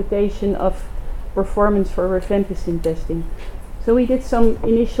interpretation of performance for rifampicin testing. So we did some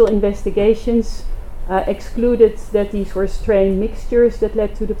initial investigations, excluded that these were strain mixtures that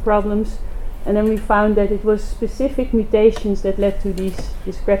led to the problems, and then we found that it was specific mutations that led to these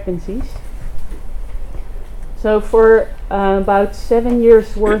discrepancies. So for about 7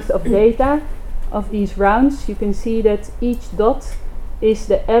 years worth of data of these rounds, you can see that each dot is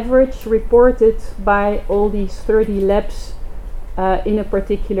the average reported by all these 30 labs in a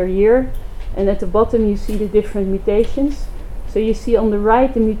particular year, and at the bottom you see the different mutations. So you see on the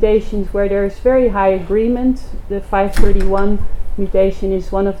right the mutations where there is very high agreement. The 531 mutation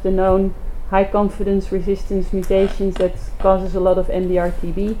is one of the known high confidence resistance mutations that causes a lot of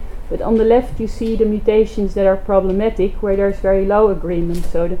MDR-TB. But on the left you see the mutations that are problematic where there's very low agreement.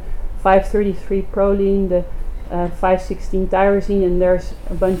 So the 533 proline, the 516 tyrosine, and there's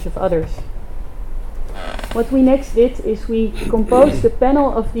a bunch of others. What we next did is we composed a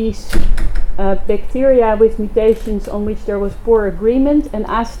panel of these bacteria with mutations on which there was poor agreement and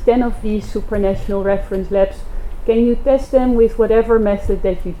asked 10 of these supranational reference labs can you test them with whatever method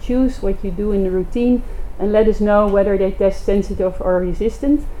that you choose, what you do in the routine, and let us know whether they test sensitive or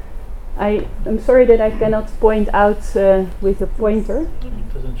resistant. I'm sorry that I cannot point out with a pointer.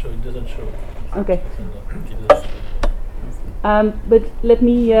 It doesn't show. Okay. But let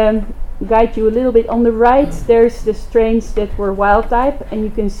me guide you a little bit. On the right, there's the strains that were wild type, and you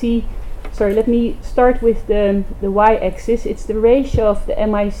can see, sorry, let me start with the y-axis. It's the ratio of the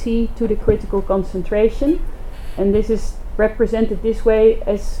MIC to the critical concentration, and this is represented this way.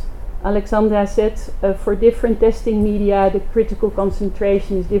 As Alexandra said, for different testing media, the critical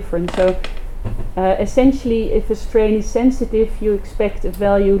concentration is different. So essentially, if a strain is sensitive, you expect a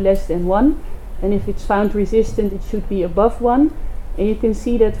value less than 1, and if it's found resistant, it should be above 1. And you can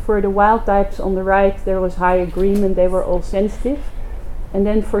see that for the wild types on the right, there was high agreement, they were all sensitive. And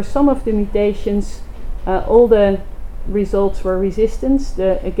then for some of the mutations, all the results were resistant.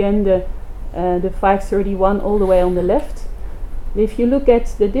 Again, the 531 all the way on the left. If you look at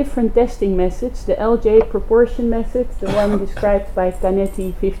the different testing methods, the LJ proportion method, the one described by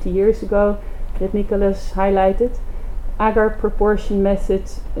Canetti 50 years ago that Nicholas highlighted, agar proportion method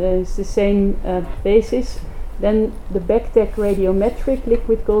is the same basis. Then the Backtec radiometric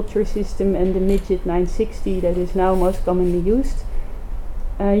liquid culture system and the Midget 960 that is now most commonly used.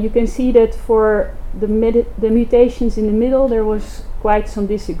 You can see that for the mutations in the middle there was quite some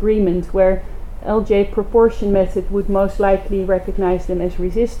disagreement, where LJ proportion method would most likely recognize them as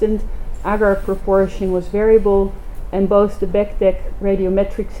resistant, agar proportion was variable, and both the Backtec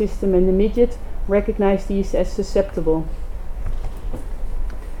radiometric system and the Midget recognize these as susceptible.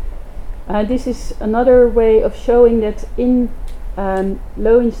 This is another way of showing that in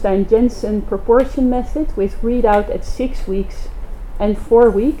Lowenstein-Jensen proportion method with readout at 6 weeks and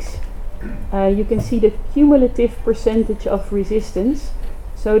 4 weeks, you can see the cumulative percentage of resistance.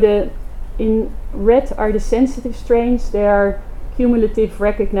 So in red are the sensitive strains, they are cumulative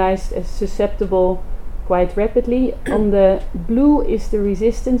recognized as susceptible quite rapidly. On the blue is the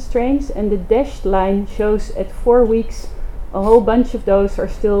resistant strains, and the dashed line shows at 4 weeks a whole bunch of those are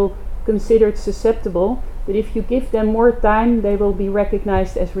still considered susceptible, but if you give them more time they will be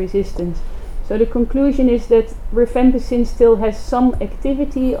recognized as resistant. So the conclusion is that rifampicin still has some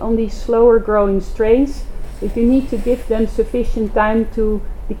activity on these slower growing strains, but you need to give them sufficient time to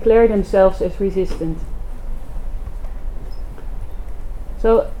declare themselves as resistant.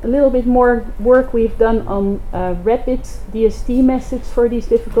 So a little bit more work we've done on rapid DST methods for these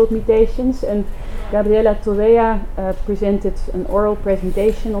difficult mutations, and Gabriela Torrea presented an oral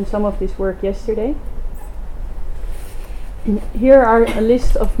presentation on some of this work yesterday. Here are a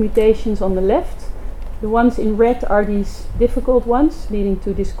list of mutations on the left. The ones in red are these difficult ones leading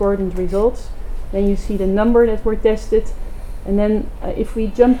to discordant results. Then you see the number that were tested, and then if we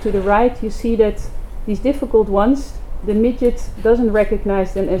jump to the right, you see that these difficult ones, the Midget doesn't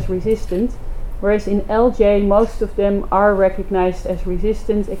recognize them as resistant, whereas in LJ most of them are recognized as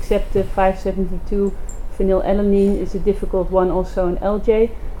resistant, except the 572 phenylalanine is a difficult one also in LJ.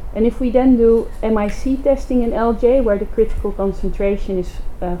 And if we then do MIC testing in LJ, where the critical concentration is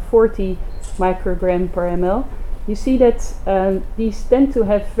 40 microgram per ml, you see that these tend to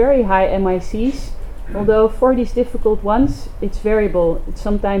have very high MICs, although for these difficult ones it's variable. It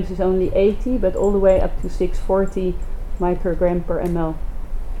sometimes is only 80, but all the way up to 640 microgram per ml.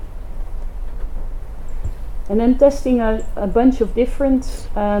 And then testing a bunch of different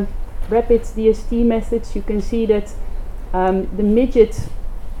rapid DST methods, you can see that the Midget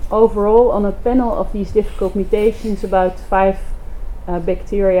overall on a panel of these difficult mutations, about 5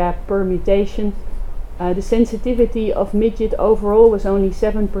 bacteria per mutation, the sensitivity of Midget overall was only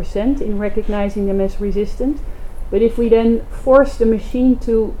 7% in recognizing them as resistant. But if we then force the machine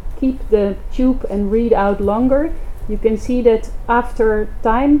to keep the tube and read out longer, you can see that after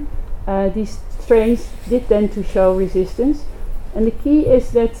time these strains did tend to show resistance. And the key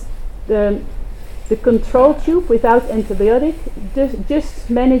is that the control tube without antibiotic just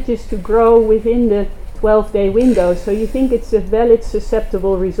manages to grow within the 12-day window. So you think it's a valid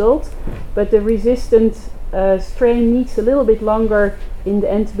susceptible result, but the resistant strain needs a little bit longer in the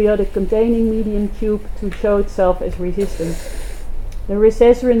antibiotic containing medium tube to show itself as resistant. The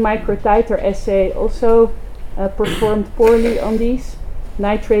recesserin microtiter assay also performed poorly on these.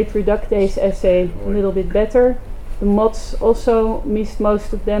 Nitrate reductase assay a little bit better. The MODS also missed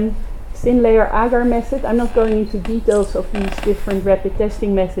most of them. Thin layer agar method, I'm not going into details of these different rapid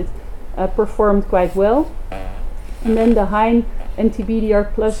testing methods, performed quite well. And then the Hein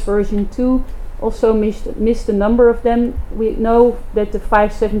NTBDR plus version 2 also missed a number of them. We know that the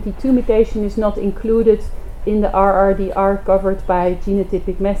 572 mutation is not included in the RRDR covered by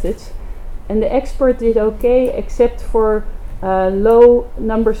genotypic methods. And the expert did okay, except for low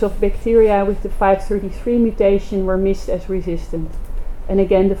numbers of bacteria with the 533 mutation were missed as resistant. And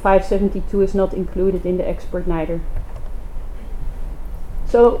again, the 572 is not included in the expert neither.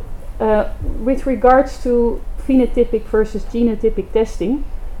 So, with regards to phenotypic versus genotypic testing,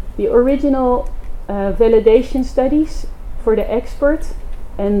 the original validation studies for the expert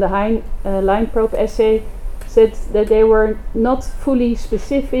and the line probe assay said that they were not fully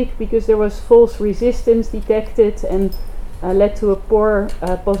specific because there was false resistance detected and led to a poor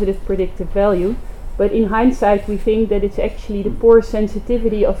positive predictive value. But in hindsight, we think that it's actually the poor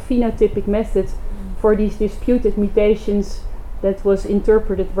sensitivity of phenotypic methods for these disputed mutations that was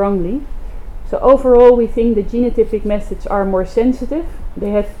interpreted wrongly. So overall, we think the genotypic methods are more sensitive. They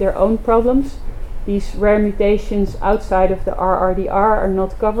have their own problems. These rare mutations outside of the RRDR are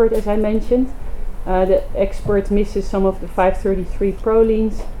not covered, as I mentioned. The expert misses some of the 533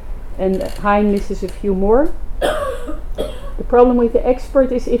 prolines, and Hein misses a few more. The problem with the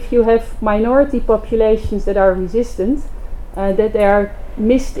expert is if you have minority populations that are resistant, that they are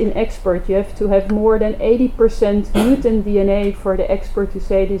missed in expert. You have to have more than 80% mutant DNA for the expert to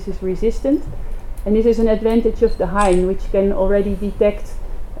say this is resistant. And this is an advantage of the Hein, which can already detect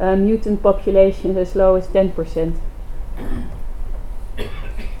mutant populations as low as 10%.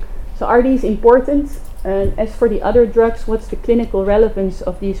 So are these important? As for the other drugs, what's the clinical relevance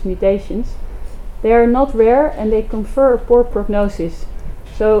of these mutations? They are not rare and they confer a poor prognosis.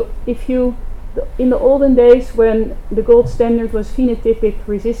 So if you, in the olden days when the gold standard was phenotypic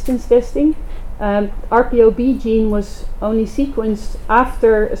resistance testing, RPOB gene was only sequenced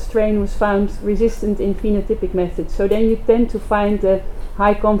after a strain was found resistant in phenotypic methods. So then you tend to find the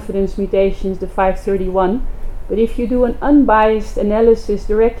high confidence mutations, the 531. But if you do an unbiased analysis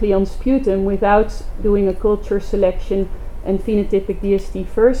directly on sputum without doing a culture selection and phenotypic DST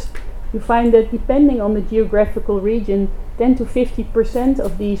first, you find that depending on the geographical region, 10 to 50%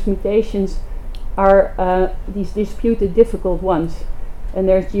 of these mutations are these disputed difficult ones. And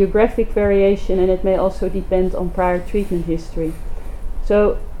there's geographic variation, and it may also depend on prior treatment history.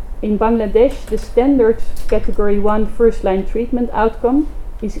 So in Bangladesh, the standard category 1 first-line treatment outcome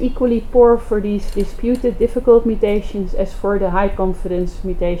is equally poor for these disputed difficult mutations as for the high confidence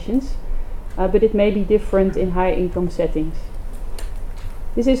mutations, but it may be different in high income settings.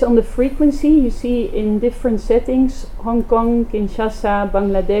 This is on the frequency. You see in different settings, Hong Kong, Kinshasa,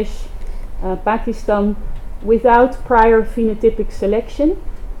 Bangladesh, Pakistan, without prior phenotypic selection.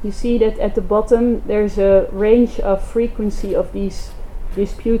 You see that at the bottom there's a range of frequency of these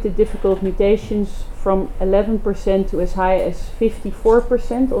disputed difficult mutations from 11% to as high as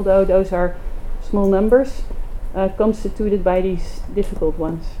 54%, although those are small numbers, constituted by these difficult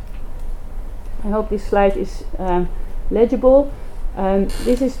ones. I hope this slide is legible.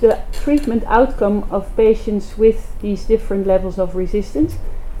 This is the treatment outcome of patients with these different levels of resistance.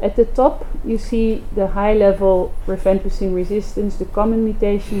 At the top, you see the high-level rifampicin resistance, the common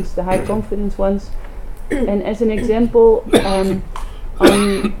mutations, the high-confidence ones. And as an example,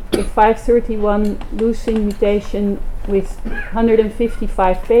 on the 531 leucine mutation with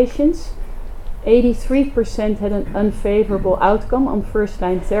 155 patients, 83% had an unfavorable outcome on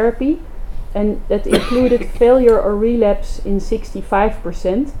first-line therapy, and that included failure or relapse in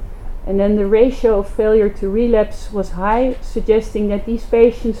 65%. And then the ratio of failure to relapse was high, suggesting that these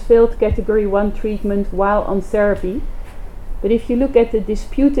patients failed category 1 treatment while on therapy. But if you look at the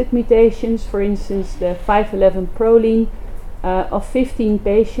disputed mutations, for instance the 511 proline, of 15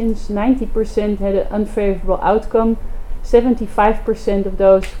 patients, 90% had an unfavorable outcome, 75% of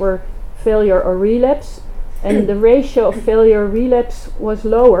those were failure or relapse, and the ratio of failure or relapse was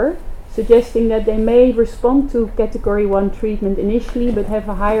lower, suggesting that they may respond to category 1 treatment initially but have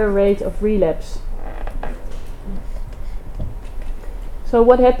a higher rate of relapse. So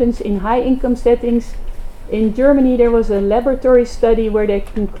what happens in high income settings? In Germany there was a laboratory study where they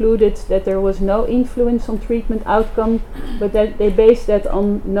concluded that there was no influence on treatment outcome, but that they based that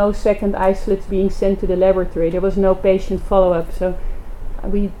on no second isolates being sent to the laboratory. There was no patient follow-up, so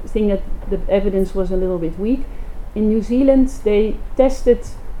we think that the evidence was a little bit weak. In New Zealand they tested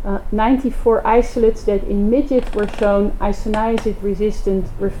 94 isolates that in midget were shown isoniazid resistant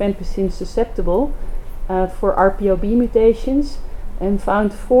rifampicin susceptible for RPOB mutations, and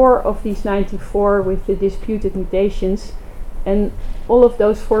found 4 of these 94 with the disputed mutations, and all of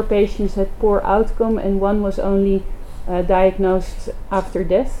those 4 patients had poor outcome and 1 was only diagnosed after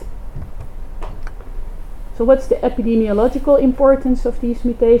death. So what's the epidemiological importance of these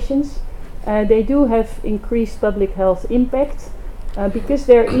mutations? They do have increased public health impact. Because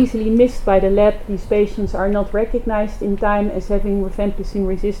they're easily missed by the lab, these patients are not recognized in time as having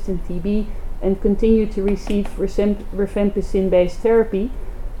rifampicin-resistant TB and continue to receive rifampicin-based therapy,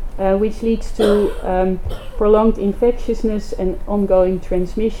 which leads to prolonged infectiousness and ongoing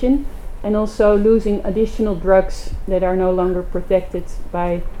transmission, and also losing additional drugs that are no longer protected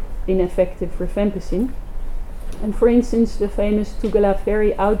by ineffective rifampicin. And for instance, the famous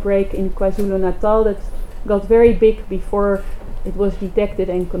Tuberculosis outbreak in KwaZulu-Natal that got very big before it was detected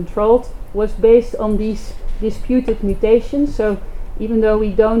and controlled was based on these disputed mutations. So even though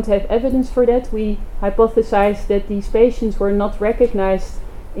we don't have evidence for that, we hypothesize that these patients were not recognized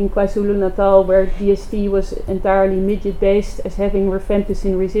in KwaZulu-Natal, where DST was entirely midget-based, as having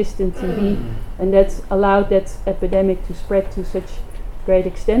rifampicin-resistant TB, and that allowed that epidemic to spread to such great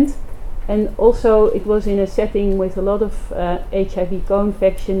extent. And also it was in a setting with a lot of HIV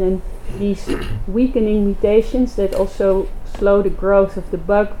co-infection, and these weakening mutations that also slow the growth of the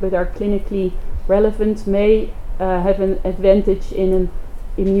bug but are clinically relevant may have an advantage in an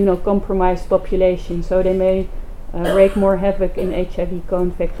immunocompromised population, so they may wreak more havoc in HIV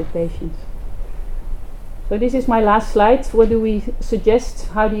co-infected patients. So this is my last slide. What do we suggest?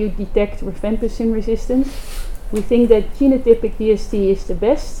 How do you detect rifampicin resistance? We think that genotypic DST is the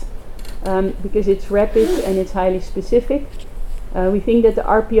best because it's rapid and it's highly specific. We think that the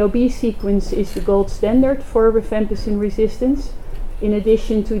RPOB sequence is the gold standard for rifampicin resistance, in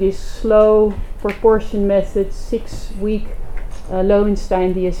addition to this slow proportion method 6-week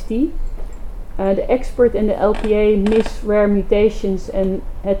Lowenstein DST. The expert and the LPA miss rare mutations and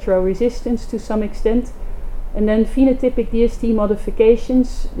heteroresistance to some extent. And then phenotypic DST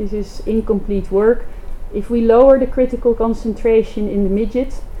modifications, this is incomplete work. If we lower the critical concentration in the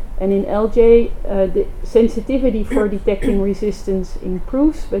midget and in LJ, the sensitivity for detecting resistance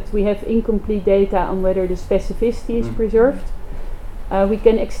improves, but we have incomplete data on whether the specificity is preserved. We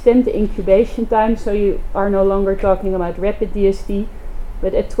can extend the incubation time, so you are no longer talking about rapid DST,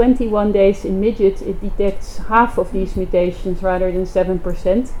 but at 21 days in midget it detects half of these mutations rather than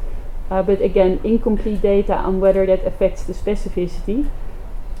 7%. But again, incomplete data on whether that affects the specificity.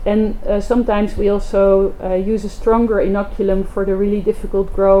 And sometimes we also use a stronger inoculum for the really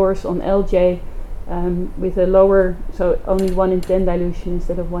difficult growers on LJ with a lower, so only 1 in 10 dilution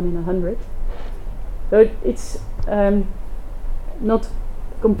instead of 1 in 100. So it's not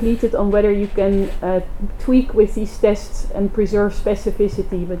completed on whether you can tweak with these tests and preserve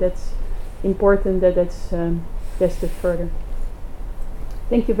specificity, but that's important that that's tested further.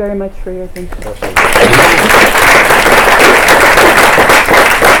 Thank you very much for your attention.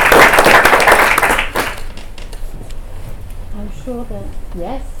 I'm sure that,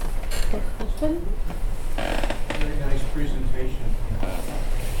 yes, question? Very nice presentation.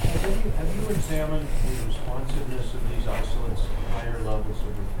 Have you examined the responsiveness of these isolates at higher levels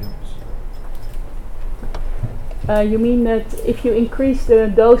of rifampicin? You mean that if you increase the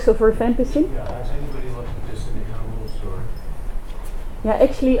dose of rifampicin? Yeah, has anybody looked at this in animals or? Yeah,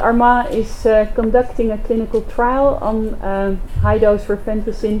 actually ARMA is conducting a clinical trial on high dose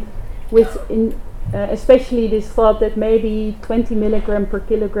rifampicin with especially this thought that maybe 20 milligram per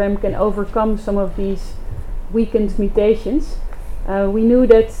kilogram can overcome some of these weakened mutations. We knew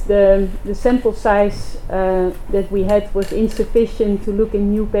that the sample size that we had was insufficient to look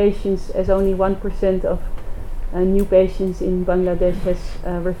in new patients, as only 1% of new patients in Bangladesh has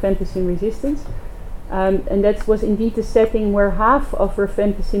rifampicin resistance. And that was indeed the setting where half of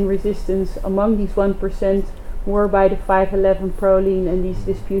rifampicin resistance among these 1% were by the 511 proline and these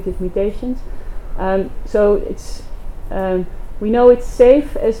disputed mutations. So it's we know it's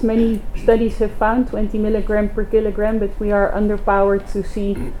safe, as many studies have found, 20 milligram per kilogram, but we are underpowered to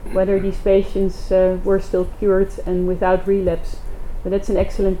see whether these patients were still cured and without relapse. But that's an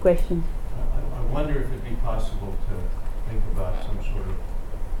excellent question. I wonder if it'd be possible to think about some sort of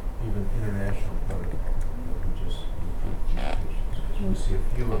even international protocol that would just include these patients, because we see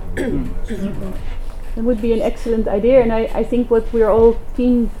a few of them in the US as well. That would be an excellent idea, and I think what we're all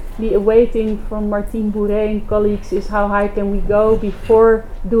keenly awaiting from Martine Bourret and colleagues is how high can we go before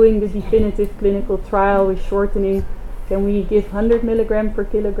doing the definitive clinical trial with shortening. Can we give 100 milligram per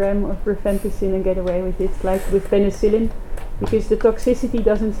kilogram of rifampicin and get away with it, like with penicillin? Because the toxicity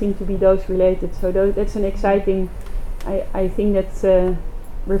doesn't seem to be dose related, so that's an exciting, I think that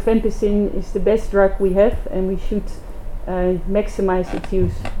rifampicin is the best drug we have, and we should maximize its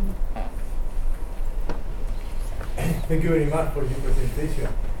use. Thank you very much for your presentation.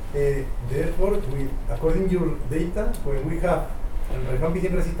 Therefore, according to your data, when we have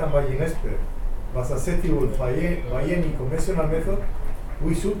rifampicin-resistant by Ginesper was susceptible by any conventional method,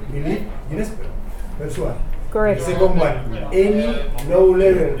 we should believe Ginesper. First one. Correct. The second one, any low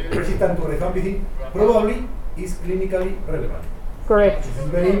level resistant to rifampicin probably is clinically relevant. Correct. This is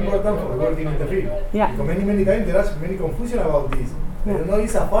very important for working in the field. Yeah. Because many times there is many confusion about this. Yeah. I don't know,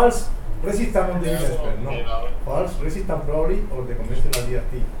 it's a false resistant on the expert. No. False resistant probably or the conventional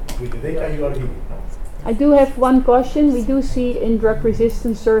DRT with the data you are giving. No? I do have one caution. We do see in drug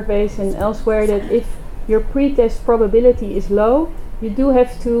resistance surveys and elsewhere that if your pretest probability is low, you do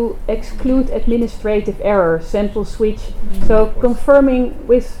have to exclude administrative error, sample switch. So confirming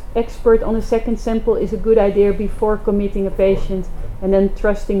with expert on a second sample is a good idea before committing a patient and then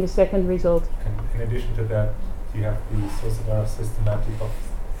trusting the second result. And in addition to that, you have the source of error systematic of,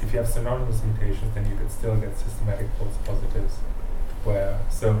 if you have synonymous mutations, then you could still get systematic false positives. I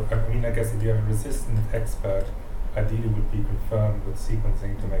guess if you have a resistant expert, ideally would be confirmed with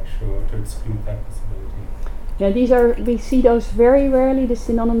sequencing to make sure to exclude that possibility. Yeah, we see those very rarely, the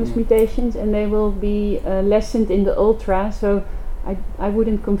synonymous mutations, and they will be lessened in the ultra, so I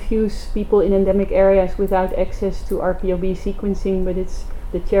wouldn't confuse people in endemic areas without access to RPOB sequencing, but it's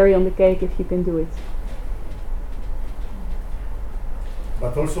the cherry on the cake if you can do it.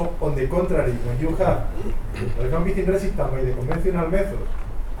 But also, on the contrary, when you have rifampicin resistant by the conventional method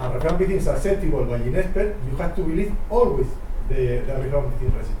and rifampicin susceptible by inexpert, you have to believe always the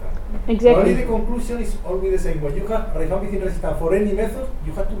rifampicin resistant. Exactly. Only the conclusion is always the same. When you have rifampicin resistant for any method,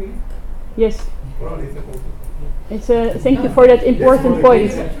 you have to believe. Yes. Probably it's the conclusion. Thank you for that important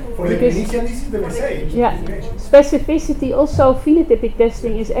point. For the clinician, this is the message. Yeah, specificity also phenotypic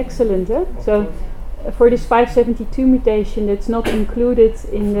testing is excellent. So for this 572 mutation that's not included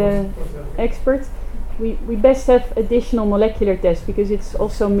in the expert, we best have additional molecular tests because it's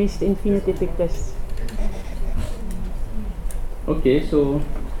also missed in phenotypic tests. Okay, so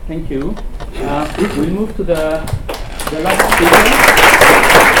thank you. We'll move to the last speaker.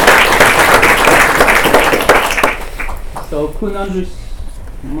 So Koen Andrews,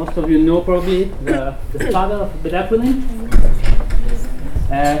 most of you know probably, the father of bedaquiline,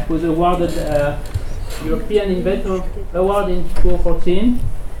 who was awarded European Inventor Award in 2014.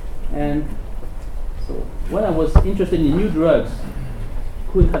 And so when I was interested in new drugs,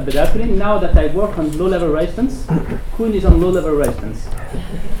 Koen had bedaquiline. Now that I work on low-level resistance, Koen is on low-level resistance.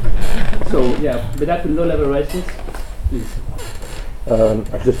 So yeah, bedaquiline low-level resistance, please.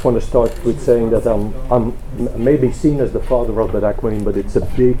 I just want to start with saying that I'm maybe seen as the father of bedaquiline, but it's a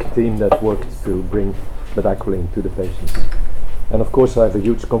big team that worked to bring bedaquiline to the patients. And of course I have a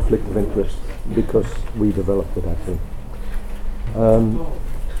huge conflict of interest because we developed bedaquiline.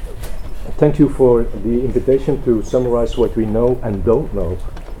 Thank you for the invitation to summarize what we know and don't know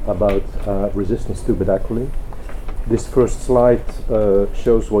about resistance to bedaquiline. This first slide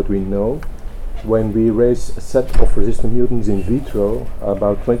shows what we know. When we raise a set of resistant mutants in vitro,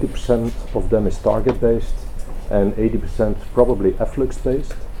 about 20% of them is target-based and 80% probably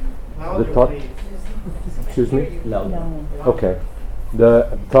efflux-based. Excuse me? No. Okay.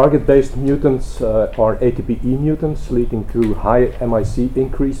 The target-based mutants are ATPE mutants, leading to high MIC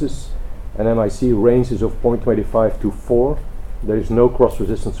increases and MIC ranges of 0.25 to 4. There is no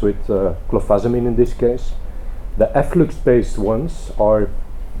cross-resistance with clofazimine in this case. The efflux-based ones are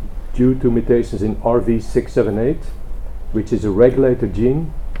due to mutations in RV678, which is a regulator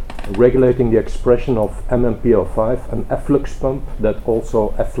gene regulating the expression of MMPL5, an efflux pump that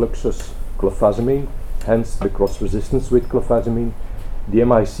also effluxes clofazimine, hence the cross-resistance with clofazimine. The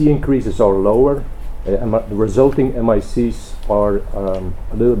MIC increases are lower, the resulting MICs are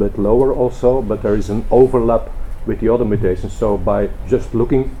a little bit lower also, but there is an overlap with the other mutations, so by just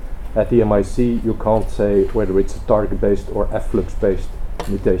looking at the MIC you can't say whether it's a target-based or efflux-based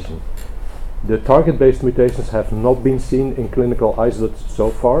mutation. The target-based mutations have not been seen in clinical isolates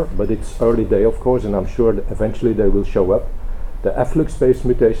so far, but it's early day of course, and I'm sure that eventually they will show up. The efflux-based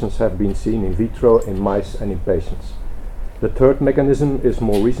mutations have been seen in vitro in mice and in patients. The third mechanism is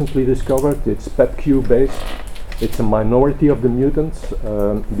more recently discovered. It's PEPQ based. It's a minority of the mutants.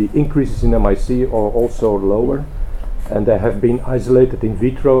 The increases in MIC are also lower, and they have been isolated in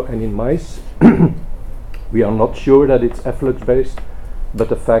vitro and in mice. We are not sure that it's efflux based, but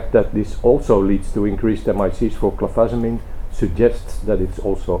the fact that this also leads to increased MICs for clofazimine suggests that it's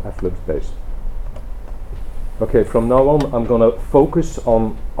also efflux based. Okay, from now on I'm going to focus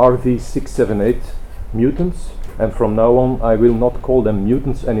on RV678 mutants, and from now on I will not call them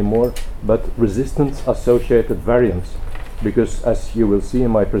mutants anymore, but resistance associated variants, because as you will see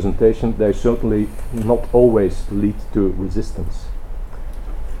in my presentation, they certainly not always lead to resistance.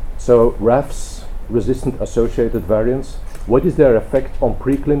 So RAFs, resistant associated variants, what is their effect on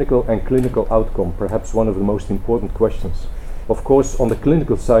preclinical and clinical outcome? Perhaps one of the most important questions. Of course, on the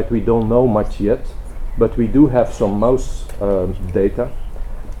clinical side we don't know much yet, but we do have some mouse data.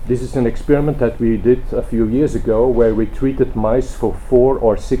 This is an experiment that we did a few years ago where we treated mice for 4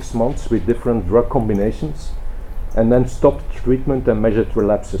 or 6 months with different drug combinations and then stopped treatment and measured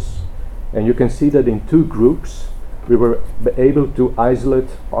relapses. And you can see that in 2 groups we were able to isolate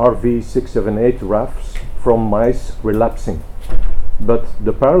RV678 RAFs from mice relapsing. But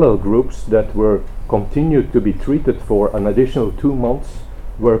the parallel groups that were continued to be treated for an additional 2 months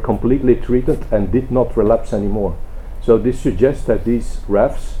were completely treated and did not relapse anymore. So this suggests that these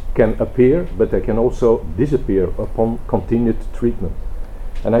RAFs can appear, but they can also disappear upon continued treatment.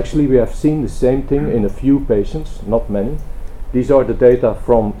 And actually we have seen the same thing in a few patients, not many. These are the data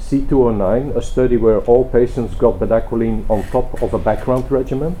from C209, a study where all patients got bedaquiline on top of a background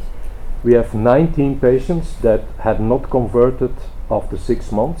regimen. We have 19 patients that had not converted after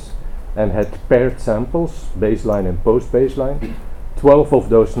 6 months and had paired samples, baseline and post-baseline. 12 of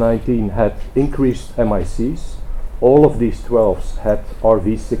those 19 had increased MICs. All of these 12s had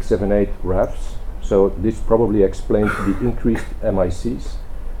RV678 RAFs, so this probably explains the increased MICs.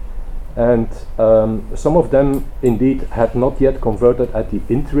 And some of them indeed had not yet converted at the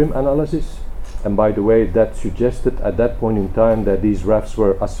interim analysis, and by the way, that suggested at that point in time that these RAFs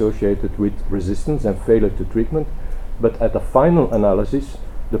were associated with resistance and failure to treatment. But at the final analysis,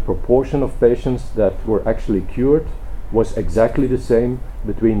 the proportion of patients that were actually cured was exactly the same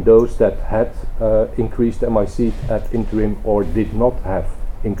between those that had increased MICs at interim or did not have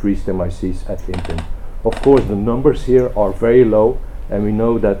increased MICs at interim. Of course, the numbers here are very low, and we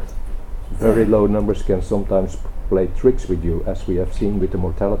know that very low numbers can sometimes play tricks with you, as we have seen with the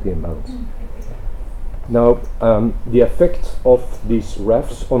mortality imbalance. Now, the effect of these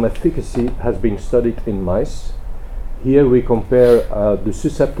RAFs on efficacy has been studied in mice. Here we compare the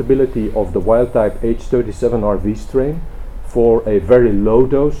susceptibility of the wild-type H37RV strain for a very low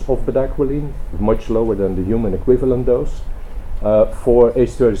dose of bedaquiline, much lower than the human equivalent dose, for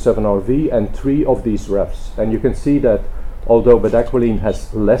H37RV and 3 of these RAFs. And you can see that although bedaquiline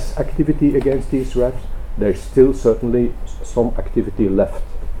has less activity against these RAFs, there's still certainly some activity left.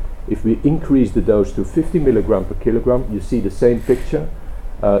 If we increase the dose to 50 milligram per kilogram, you see the same picture.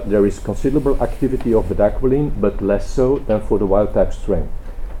 There is considerable activity of bedaquiline, but less so than for the wild-type strain.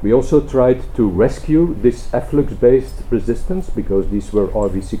 We also tried to rescue this efflux-based resistance, because these were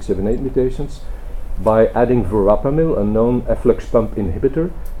RV678 mutations, by adding verapamil, a known efflux pump inhibitor,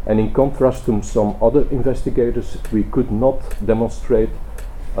 and in contrast to some other investigators, we could not demonstrate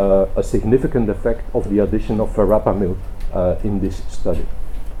a significant effect of the addition of verapamil in this study.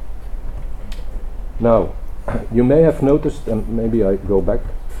 Now, you may have noticed, and maybe I go back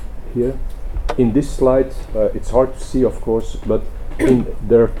here, in this slide, it's hard to see of course, but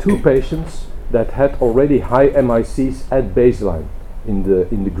there are 2 patients that had already high MICs at baseline in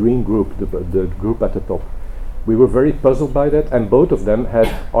the green group, the group at the top. We were very puzzled by that, and both of them had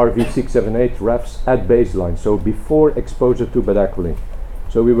RV678 RAFs at baseline, so before exposure to bedaquiline.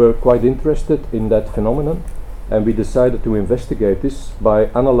 So we were quite interested in that phenomenon, and we decided to investigate this by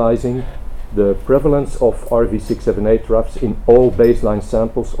analyzing the prevalence of RV678 RAFs in all baseline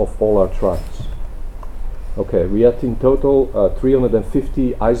samples of all our trials. Okay, we had in total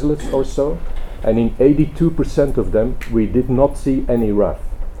 350 isolates or so, and in 82% of them we did not see any RAF.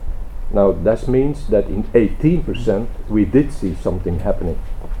 Now that means that in 18% we did see something happening.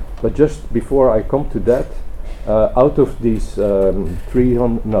 But just before I come to that, out of these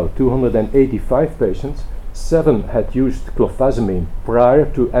 285 patients, 7 had used clofazimine prior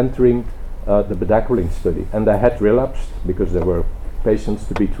to entering the bedaquiline study, and they had relapsed because there were patients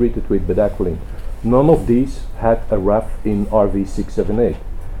to be treated with bedaquiline. None of these had a RAF in RV678.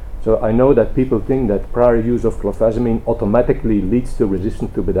 So I know that people think that prior use of clofazimine automatically leads to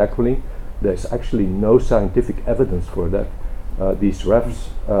resistance to bedaquiline. There's actually no scientific evidence for that. These RAFs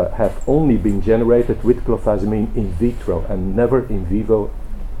have only been generated with clofazimine in vitro and never in vivo,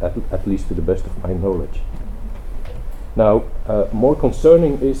 at least to the best of my knowledge. Now, more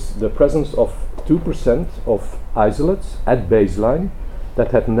concerning is the presence of 2% of isolates at baseline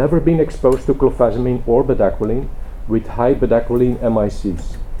that had never been exposed to clofazimine or bedaquiline with high bedaquiline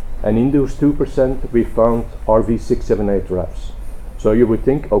MICs. And in those 2% we found RV678 RAFs. So you would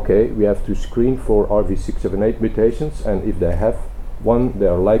think, okay, we have to screen for RV678 mutations, and if they have one, they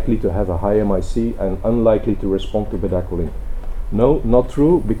are likely to have a high MIC and unlikely to respond to bedaquiline. No, not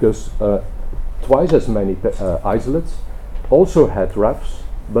true, because twice as many isolates also had RAFs,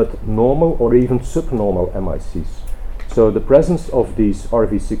 but normal or even subnormal MICs. So the presence of these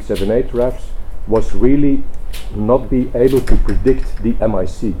RV678 RAFs was really not be able to predict the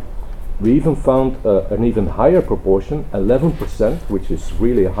MIC. We even found an even higher proportion, 11%, which is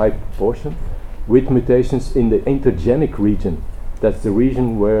really a high proportion, with mutations in the intergenic region. That's the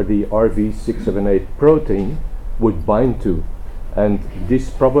region where the RV678 protein would bind to. And this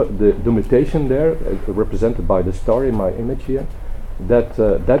the mutation there, represented by the star in my image here,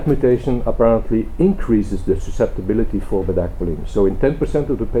 that mutation apparently increases the susceptibility for bedaquiline. So in 10%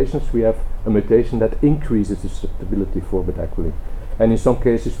 of the patients we have a mutation that increases the susceptibility for bedaquiline. And in some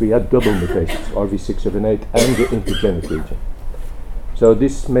cases we had double mutations, RV678 and the intergenic region. So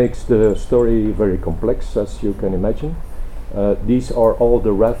this makes the story very complex, as you can imagine. These are all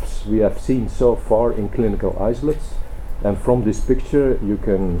the RAFs we have seen so far in clinical isolates. And from this picture you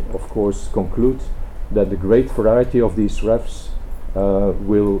can of course conclude that the great variety of these RAFs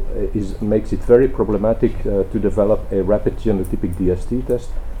makes it very problematic to develop a rapid genotypic DST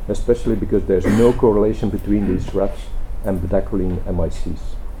test, especially because there's no correlation between these RAFs and bedaquiline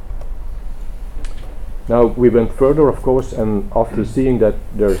MICs. Now we went further, of course, and after seeing that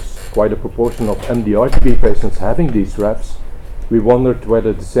there's quite a proportion of MDR-TB patients having these RAFs, we wondered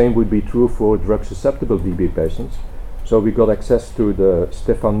whether the same would be true for drug-susceptible DB patients. So we got access to the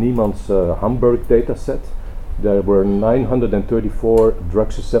Stefan Niemann's Hamburg data set. There were 934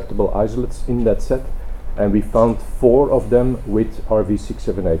 drug-susceptible isolates in that set, and we found 4 of them with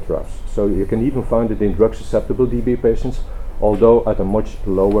RV678 RAFs. So you can even find it in drug-susceptible DB patients, although at a much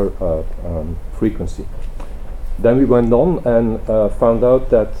lower frequency. Then we went on and found out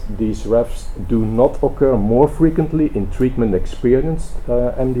that these RAFs do not occur more frequently in treatment-experienced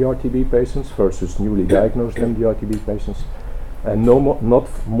MDR-TB patients versus newly diagnosed MDR-TB patients, and not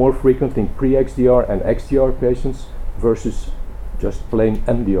more frequent in pre-XDR and XDR patients versus just plain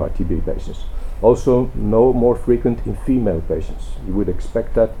MDR-TB patients. Also, no more frequent in female patients. You would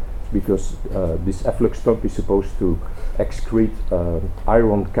expect that because this efflux pump is supposed to excrete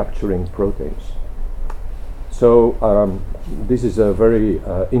iron-capturing proteins. So this is a very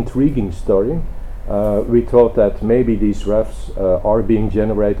intriguing story. We thought that maybe these RAFs are being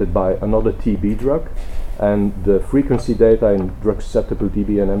generated by another TB drug, and the frequency data in drug-susceptible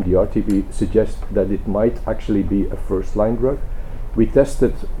TB and MDR-TB suggest that it might actually be a first-line drug. We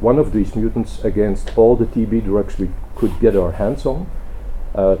tested one of these mutants against all the TB drugs we could get our hands on,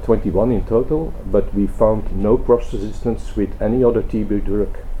 21 in total, but we found no cross-resistance with any other TB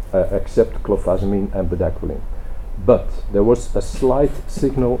drug except clofazimine and bedaquiline. But there was a slight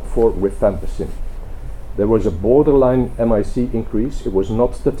signal for rifampicin. There was a borderline MIC increase. It was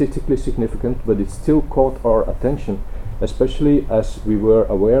not statistically significant, but it still caught our attention, especially as we were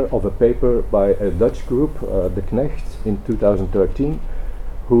aware of a paper by a Dutch group, De Knecht, in 2013,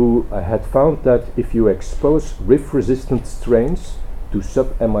 who had found that if you expose RIF-resistant strains to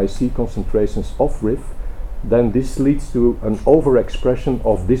sub-MIC concentrations of RIF, then this leads to an overexpression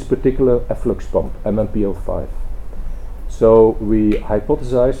of this particular efflux pump, MMPL5. So we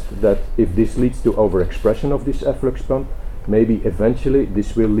hypothesized that if this leads to overexpression of this efflux pump, maybe eventually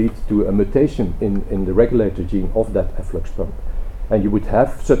this will lead to a mutation in the regulator gene of that efflux pump. And you would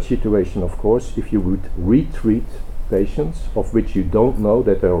have such situation, of course, if you would retreat patients of which you don't know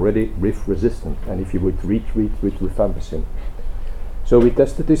that they're already RIF resistant, and if you would retreat with rifampicin. So we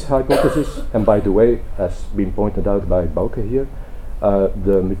tested this hypothesis, and by the way, as been pointed out by Bauke here,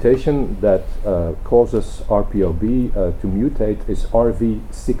 the mutation that causes RPOB to mutate is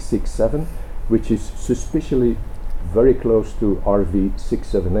RV667, which is suspiciously very close to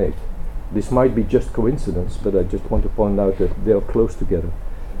RV678. This might be just coincidence, but I just want to point out that they are close together.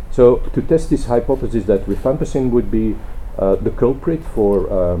 So to test this hypothesis that rifampicin would be the culprit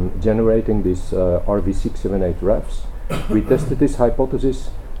for generating these RV678 RAFs, we tested this hypothesis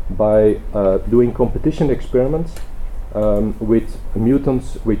by doing competition experiments with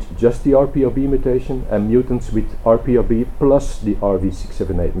mutants with just the RPOB mutation and mutants with RPOB plus the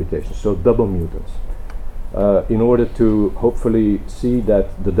RV678 mutation, so double mutants, in order to hopefully see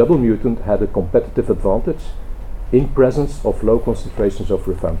that the double mutant had a competitive advantage in presence of low concentrations of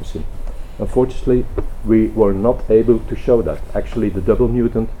rifampicin. Unfortunately, we were not able to show that. Actually, the double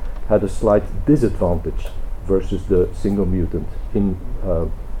mutant had a slight disadvantage versus the single mutant in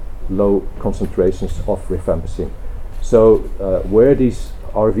low concentrations of rifampicin. So where these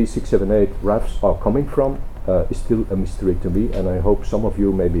RV678 RAFs are coming from is still a mystery to me, and I hope some of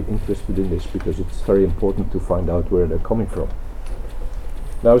you may be interested in this because it's very important to find out where they're coming from.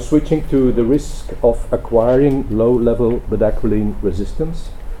 Now switching to the risk of acquiring low-level bedaquiline resistance.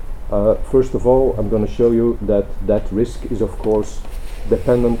 First of all, I'm going to show you that that risk is of course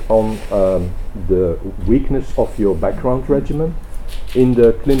dependent on the weakness of your background regimen. In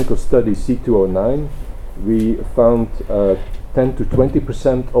the clinical study C209, we found 10 to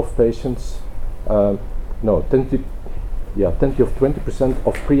 20% of patients, 10 to 20%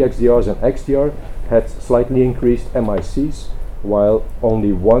 of pre-XDRs and XDR had slightly increased MICs, while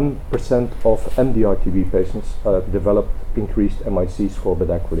only 1% of MDR-TB patients developed increased MICs for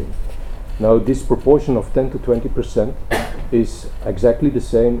bedaquiline. Now, this proportion of 10 to 20% is exactly the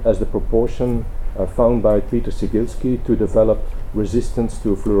same as the proportion found by Peter Sigilski to develop resistance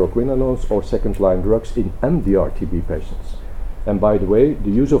to fluoroquinolones or second-line drugs in MDR-TB patients. And by the way, the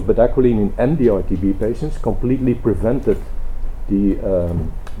use of bedaquiline in MDR-TB patients completely prevented the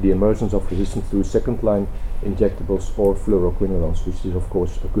emergence of resistance to second-line injectables or fluoroquinolones, which is of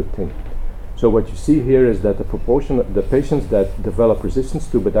course a good thing. So what you see here is that the proportion of the patients that develop resistance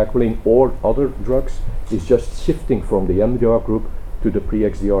to bedaquiline or other drugs is just shifting from the MDR group to the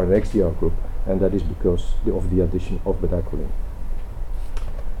pre-XDR and XDR group, and that is because of the addition of bedaquiline.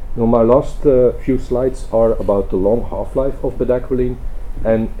 Now my last few slides are about the long half-life of bedaquiline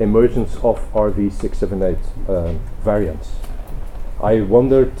and emergence of RV678 variants. I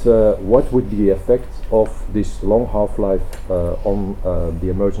wondered what would be the effect of this long half-life on the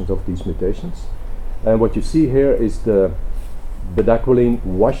emergence of these mutations. And what you see here is the bedaquiline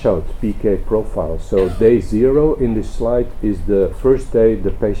washout PK profile. So day 0 in this slide is the first day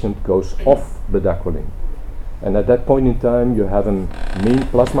the patient goes off bedaquiline. And at that point in time you have a mean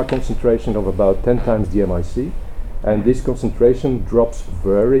plasma concentration of about 10 times the MIC, and this concentration drops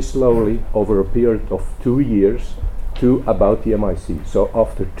very slowly over a period of 2 years to about the MIC. So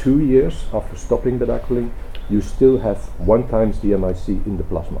after 2 years, after stopping bedaquiline, you still have 1 times the MIC in the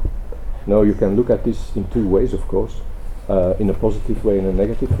plasma. Now you can look at this in 2 ways, of course, in a positive way and a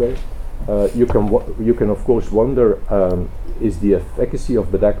negative way. You can of course wonder, is the efficacy of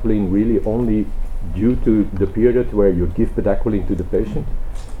bedaquiline really only due to the period where you give bedaquiline to the patient?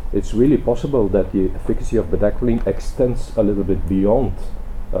 It's really possible that the efficacy of bedaquiline extends a little bit beyond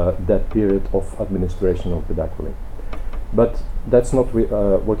that period of administration of bedaquiline. But that's not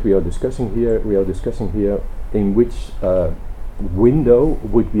what we are discussing here. We are discussing here in which window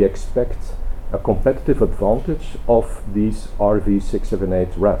would we expect a competitive advantage of these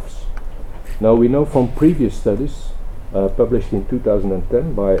RV678 RAFs. Now we know from previous studies published in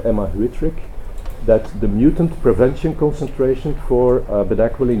 2010 by Emma Huitrich that the mutant prevention concentration for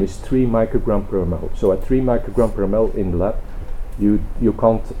bedaquiline is 3 microgram per ml. So at 3 microgram per ml in the lab, you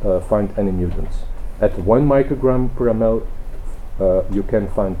can't find any mutants. At 1 microgram per ml, you can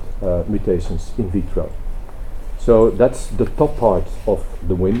find mutations in vitro. So that's the top part of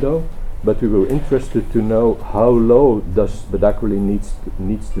the window, but we were interested to know how low does bedaquiline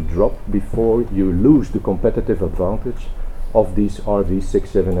needs to drop before you lose the competitive advantage of these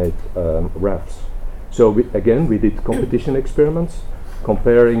RV678 RAFs. So we did competition experiments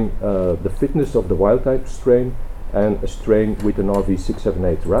comparing the fitness of the wild type strain and a strain with an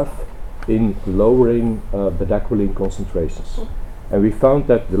RV678 RAF in lowering bedaquiline concentrations. And we found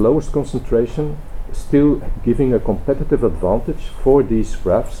that the lowest concentration, still giving a competitive advantage for these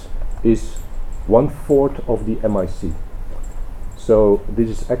RAFs, is 1/4 of the MIC. So this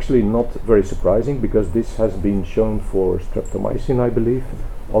is actually not very surprising, because this has been shown for streptomycin, I believe.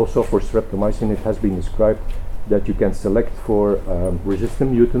 Also for streptomycin it has been described that you can select for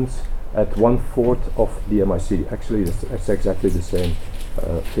resistant mutants at 1/4 of the MIC. Actually it's exactly the same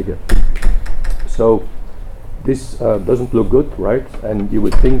figure. So this doesn't look good, right? And you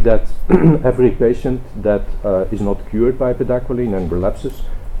would think that every patient that is not cured by bedaquiline and relapses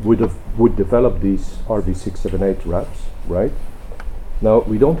would develop these RV678 RAFs, right? Now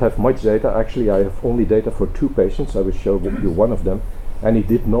we don't have much data. Actually I have only data for 2 patients. I will show you one of them, and he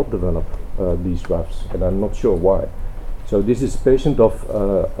did not develop these RAFs, and I'm not sure why. So this is a patient of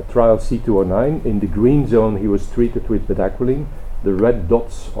a trial C209. In the green zone he was treated with bedaquiline. The red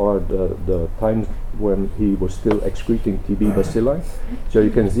dots are the times when he was still excreting TB bacilli. So you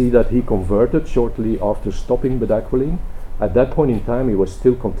can see that he converted shortly after stopping bedaquiline. At that point in time he was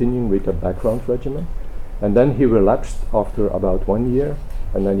still continuing with a background regimen, and then he relapsed after about 1 year,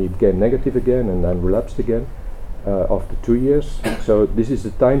 and then he became negative again and then relapsed again after 2 years. So this is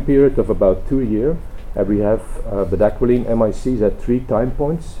a time period of about 2 years, and we have bedaquiline MICs at 3 time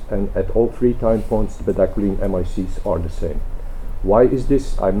points, and at all 3 time points the bedaquiline MICs are the same. Why is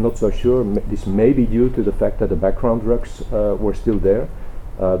this? I'm not so sure. This may be due to the fact that the background drugs were still there.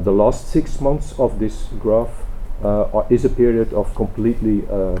 The last 6 months of this graph is a period of completely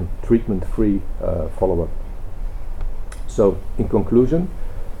treatment-free follow-up. So in conclusion,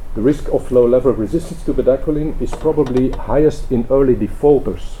 the risk of low-level resistance to bedaquiline is probably highest in early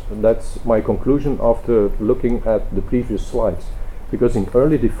defaulters. And that's my conclusion after looking at the previous slides. Because in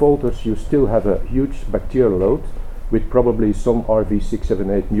early defaulters you still have a huge bacterial load with probably some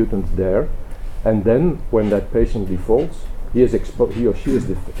RV678 mutants there. And then, when that patient defaults, he or she is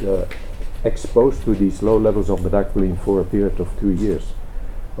exposed to these low levels of bedaquiline for a period of 2 years.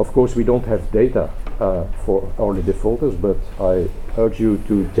 Of course, we don't have data for all the defaulters, but I urge you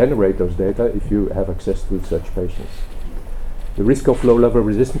to generate those data if you have access to such patients. The risk of low-level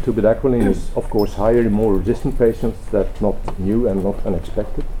resistance to bedaquiline is, of course, higher in more resistant patients. That's not new and not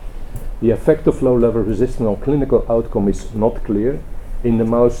unexpected. The effect of low-level resistance on clinical outcome is not clear. In the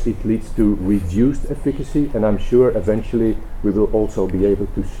mouse, it leads to reduced efficacy, and I'm sure eventually we will also be able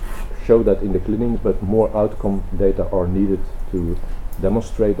to show that in the clinic, but more outcome data are needed to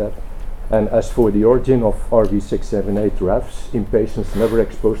demonstrate that. And as for the origin of RV678 RAFs in patients never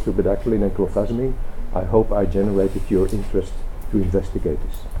exposed to bedaquiline and clofazimine, I hope I generated your interest to investigate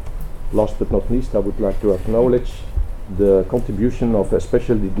this. Last but not least, I would like to acknowledge the contribution of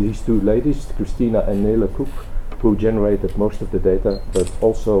especially these two ladies, Christina and Nele Cook, who generated most of the data, but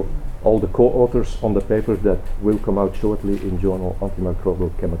also all the co-authors on the paper that will come out shortly in Journal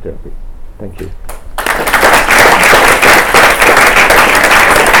Antimicrobial Chemotherapy. Thank you.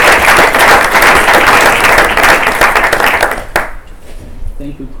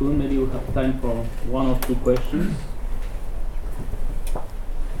 Thank you, Koen. Maybe we have time for one or two questions.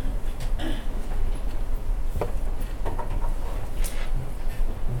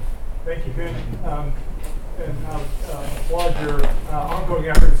 Thank you, Koen. And applaud your ongoing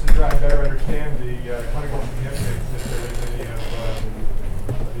efforts to try and better understand the clinical significance if there is any of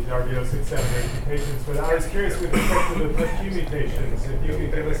these RV678 mutations. But I was curious with respect to the PEP2 mutations, if you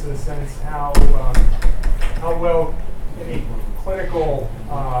could give us a sense how well any clinical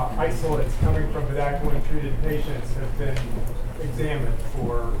isolates coming from bedaquiline-treated patients have been examined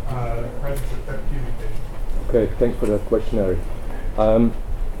for the presence of PEP2 mutations. Okay, thanks for that question, Eric.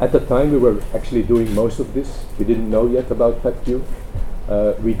 At the time we were actually doing most of this. We didn't know yet about PEP2.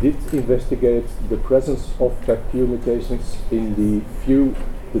 We did investigate the presence of PEP2 mutations in the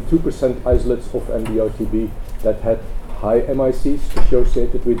 2% isolates of MDR-TB that had high MICs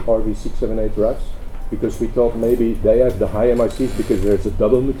associated with RV678 RAFs, because we thought maybe they have the high MICs because there's a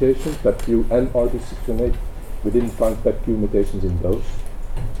double mutation, PEP2 and RV678. We didn't find PEP2 mutations in those.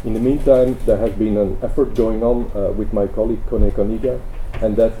 In the meantime, there has been an effort going on with my colleague Kone Koniga,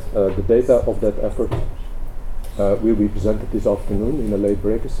 and that the data of that effort will be presented this afternoon in a late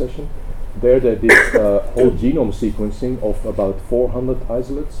breaker session. There they did whole genome sequencing of about 400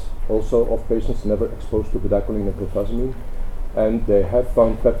 isolates, also of patients never exposed to bedaquiline and clofazimine, and they have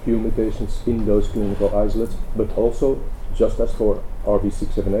found PEP2 mutations in those clinical isolates, but also, just as for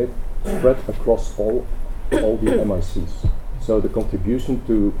RV678, spread across all the MICs. So the contribution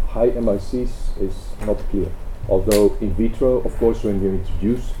to high MICs is not clear. Although in vitro, of course, when you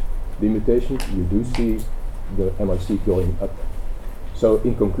introduce the mutation, you do see the MIC going up. So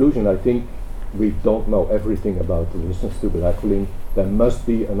in conclusion, I think we don't know everything about resistance to bedaquiline. There must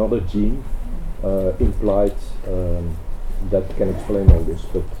be another gene implied that can explain all this,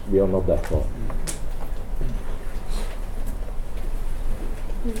 but we are not that far.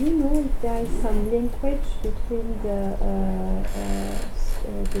 Do you know if there is some linkage between the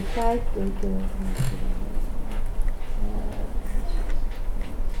type,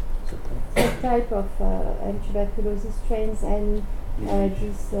 subtype of tuberculosis strains and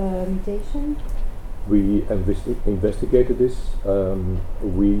this mutation? We investigated this.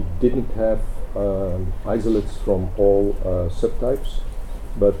 We didn't have isolates from all subtypes,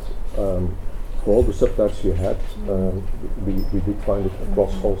 but for all the subtypes we had, we did find it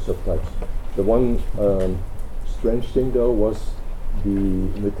across all subtypes. The one strange thing though was the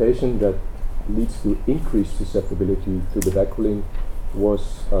mutation that leads to increased susceptibility to bedaquiline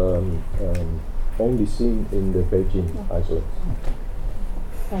was only seen in the Beijing isolate.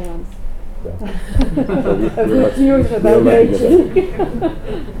 Science. Yeah. So a good news about Beijing.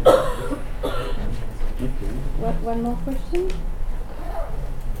 One more question?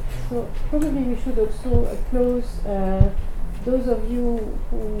 So probably we should also close those of you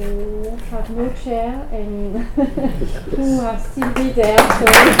who have no chair and who are still there. So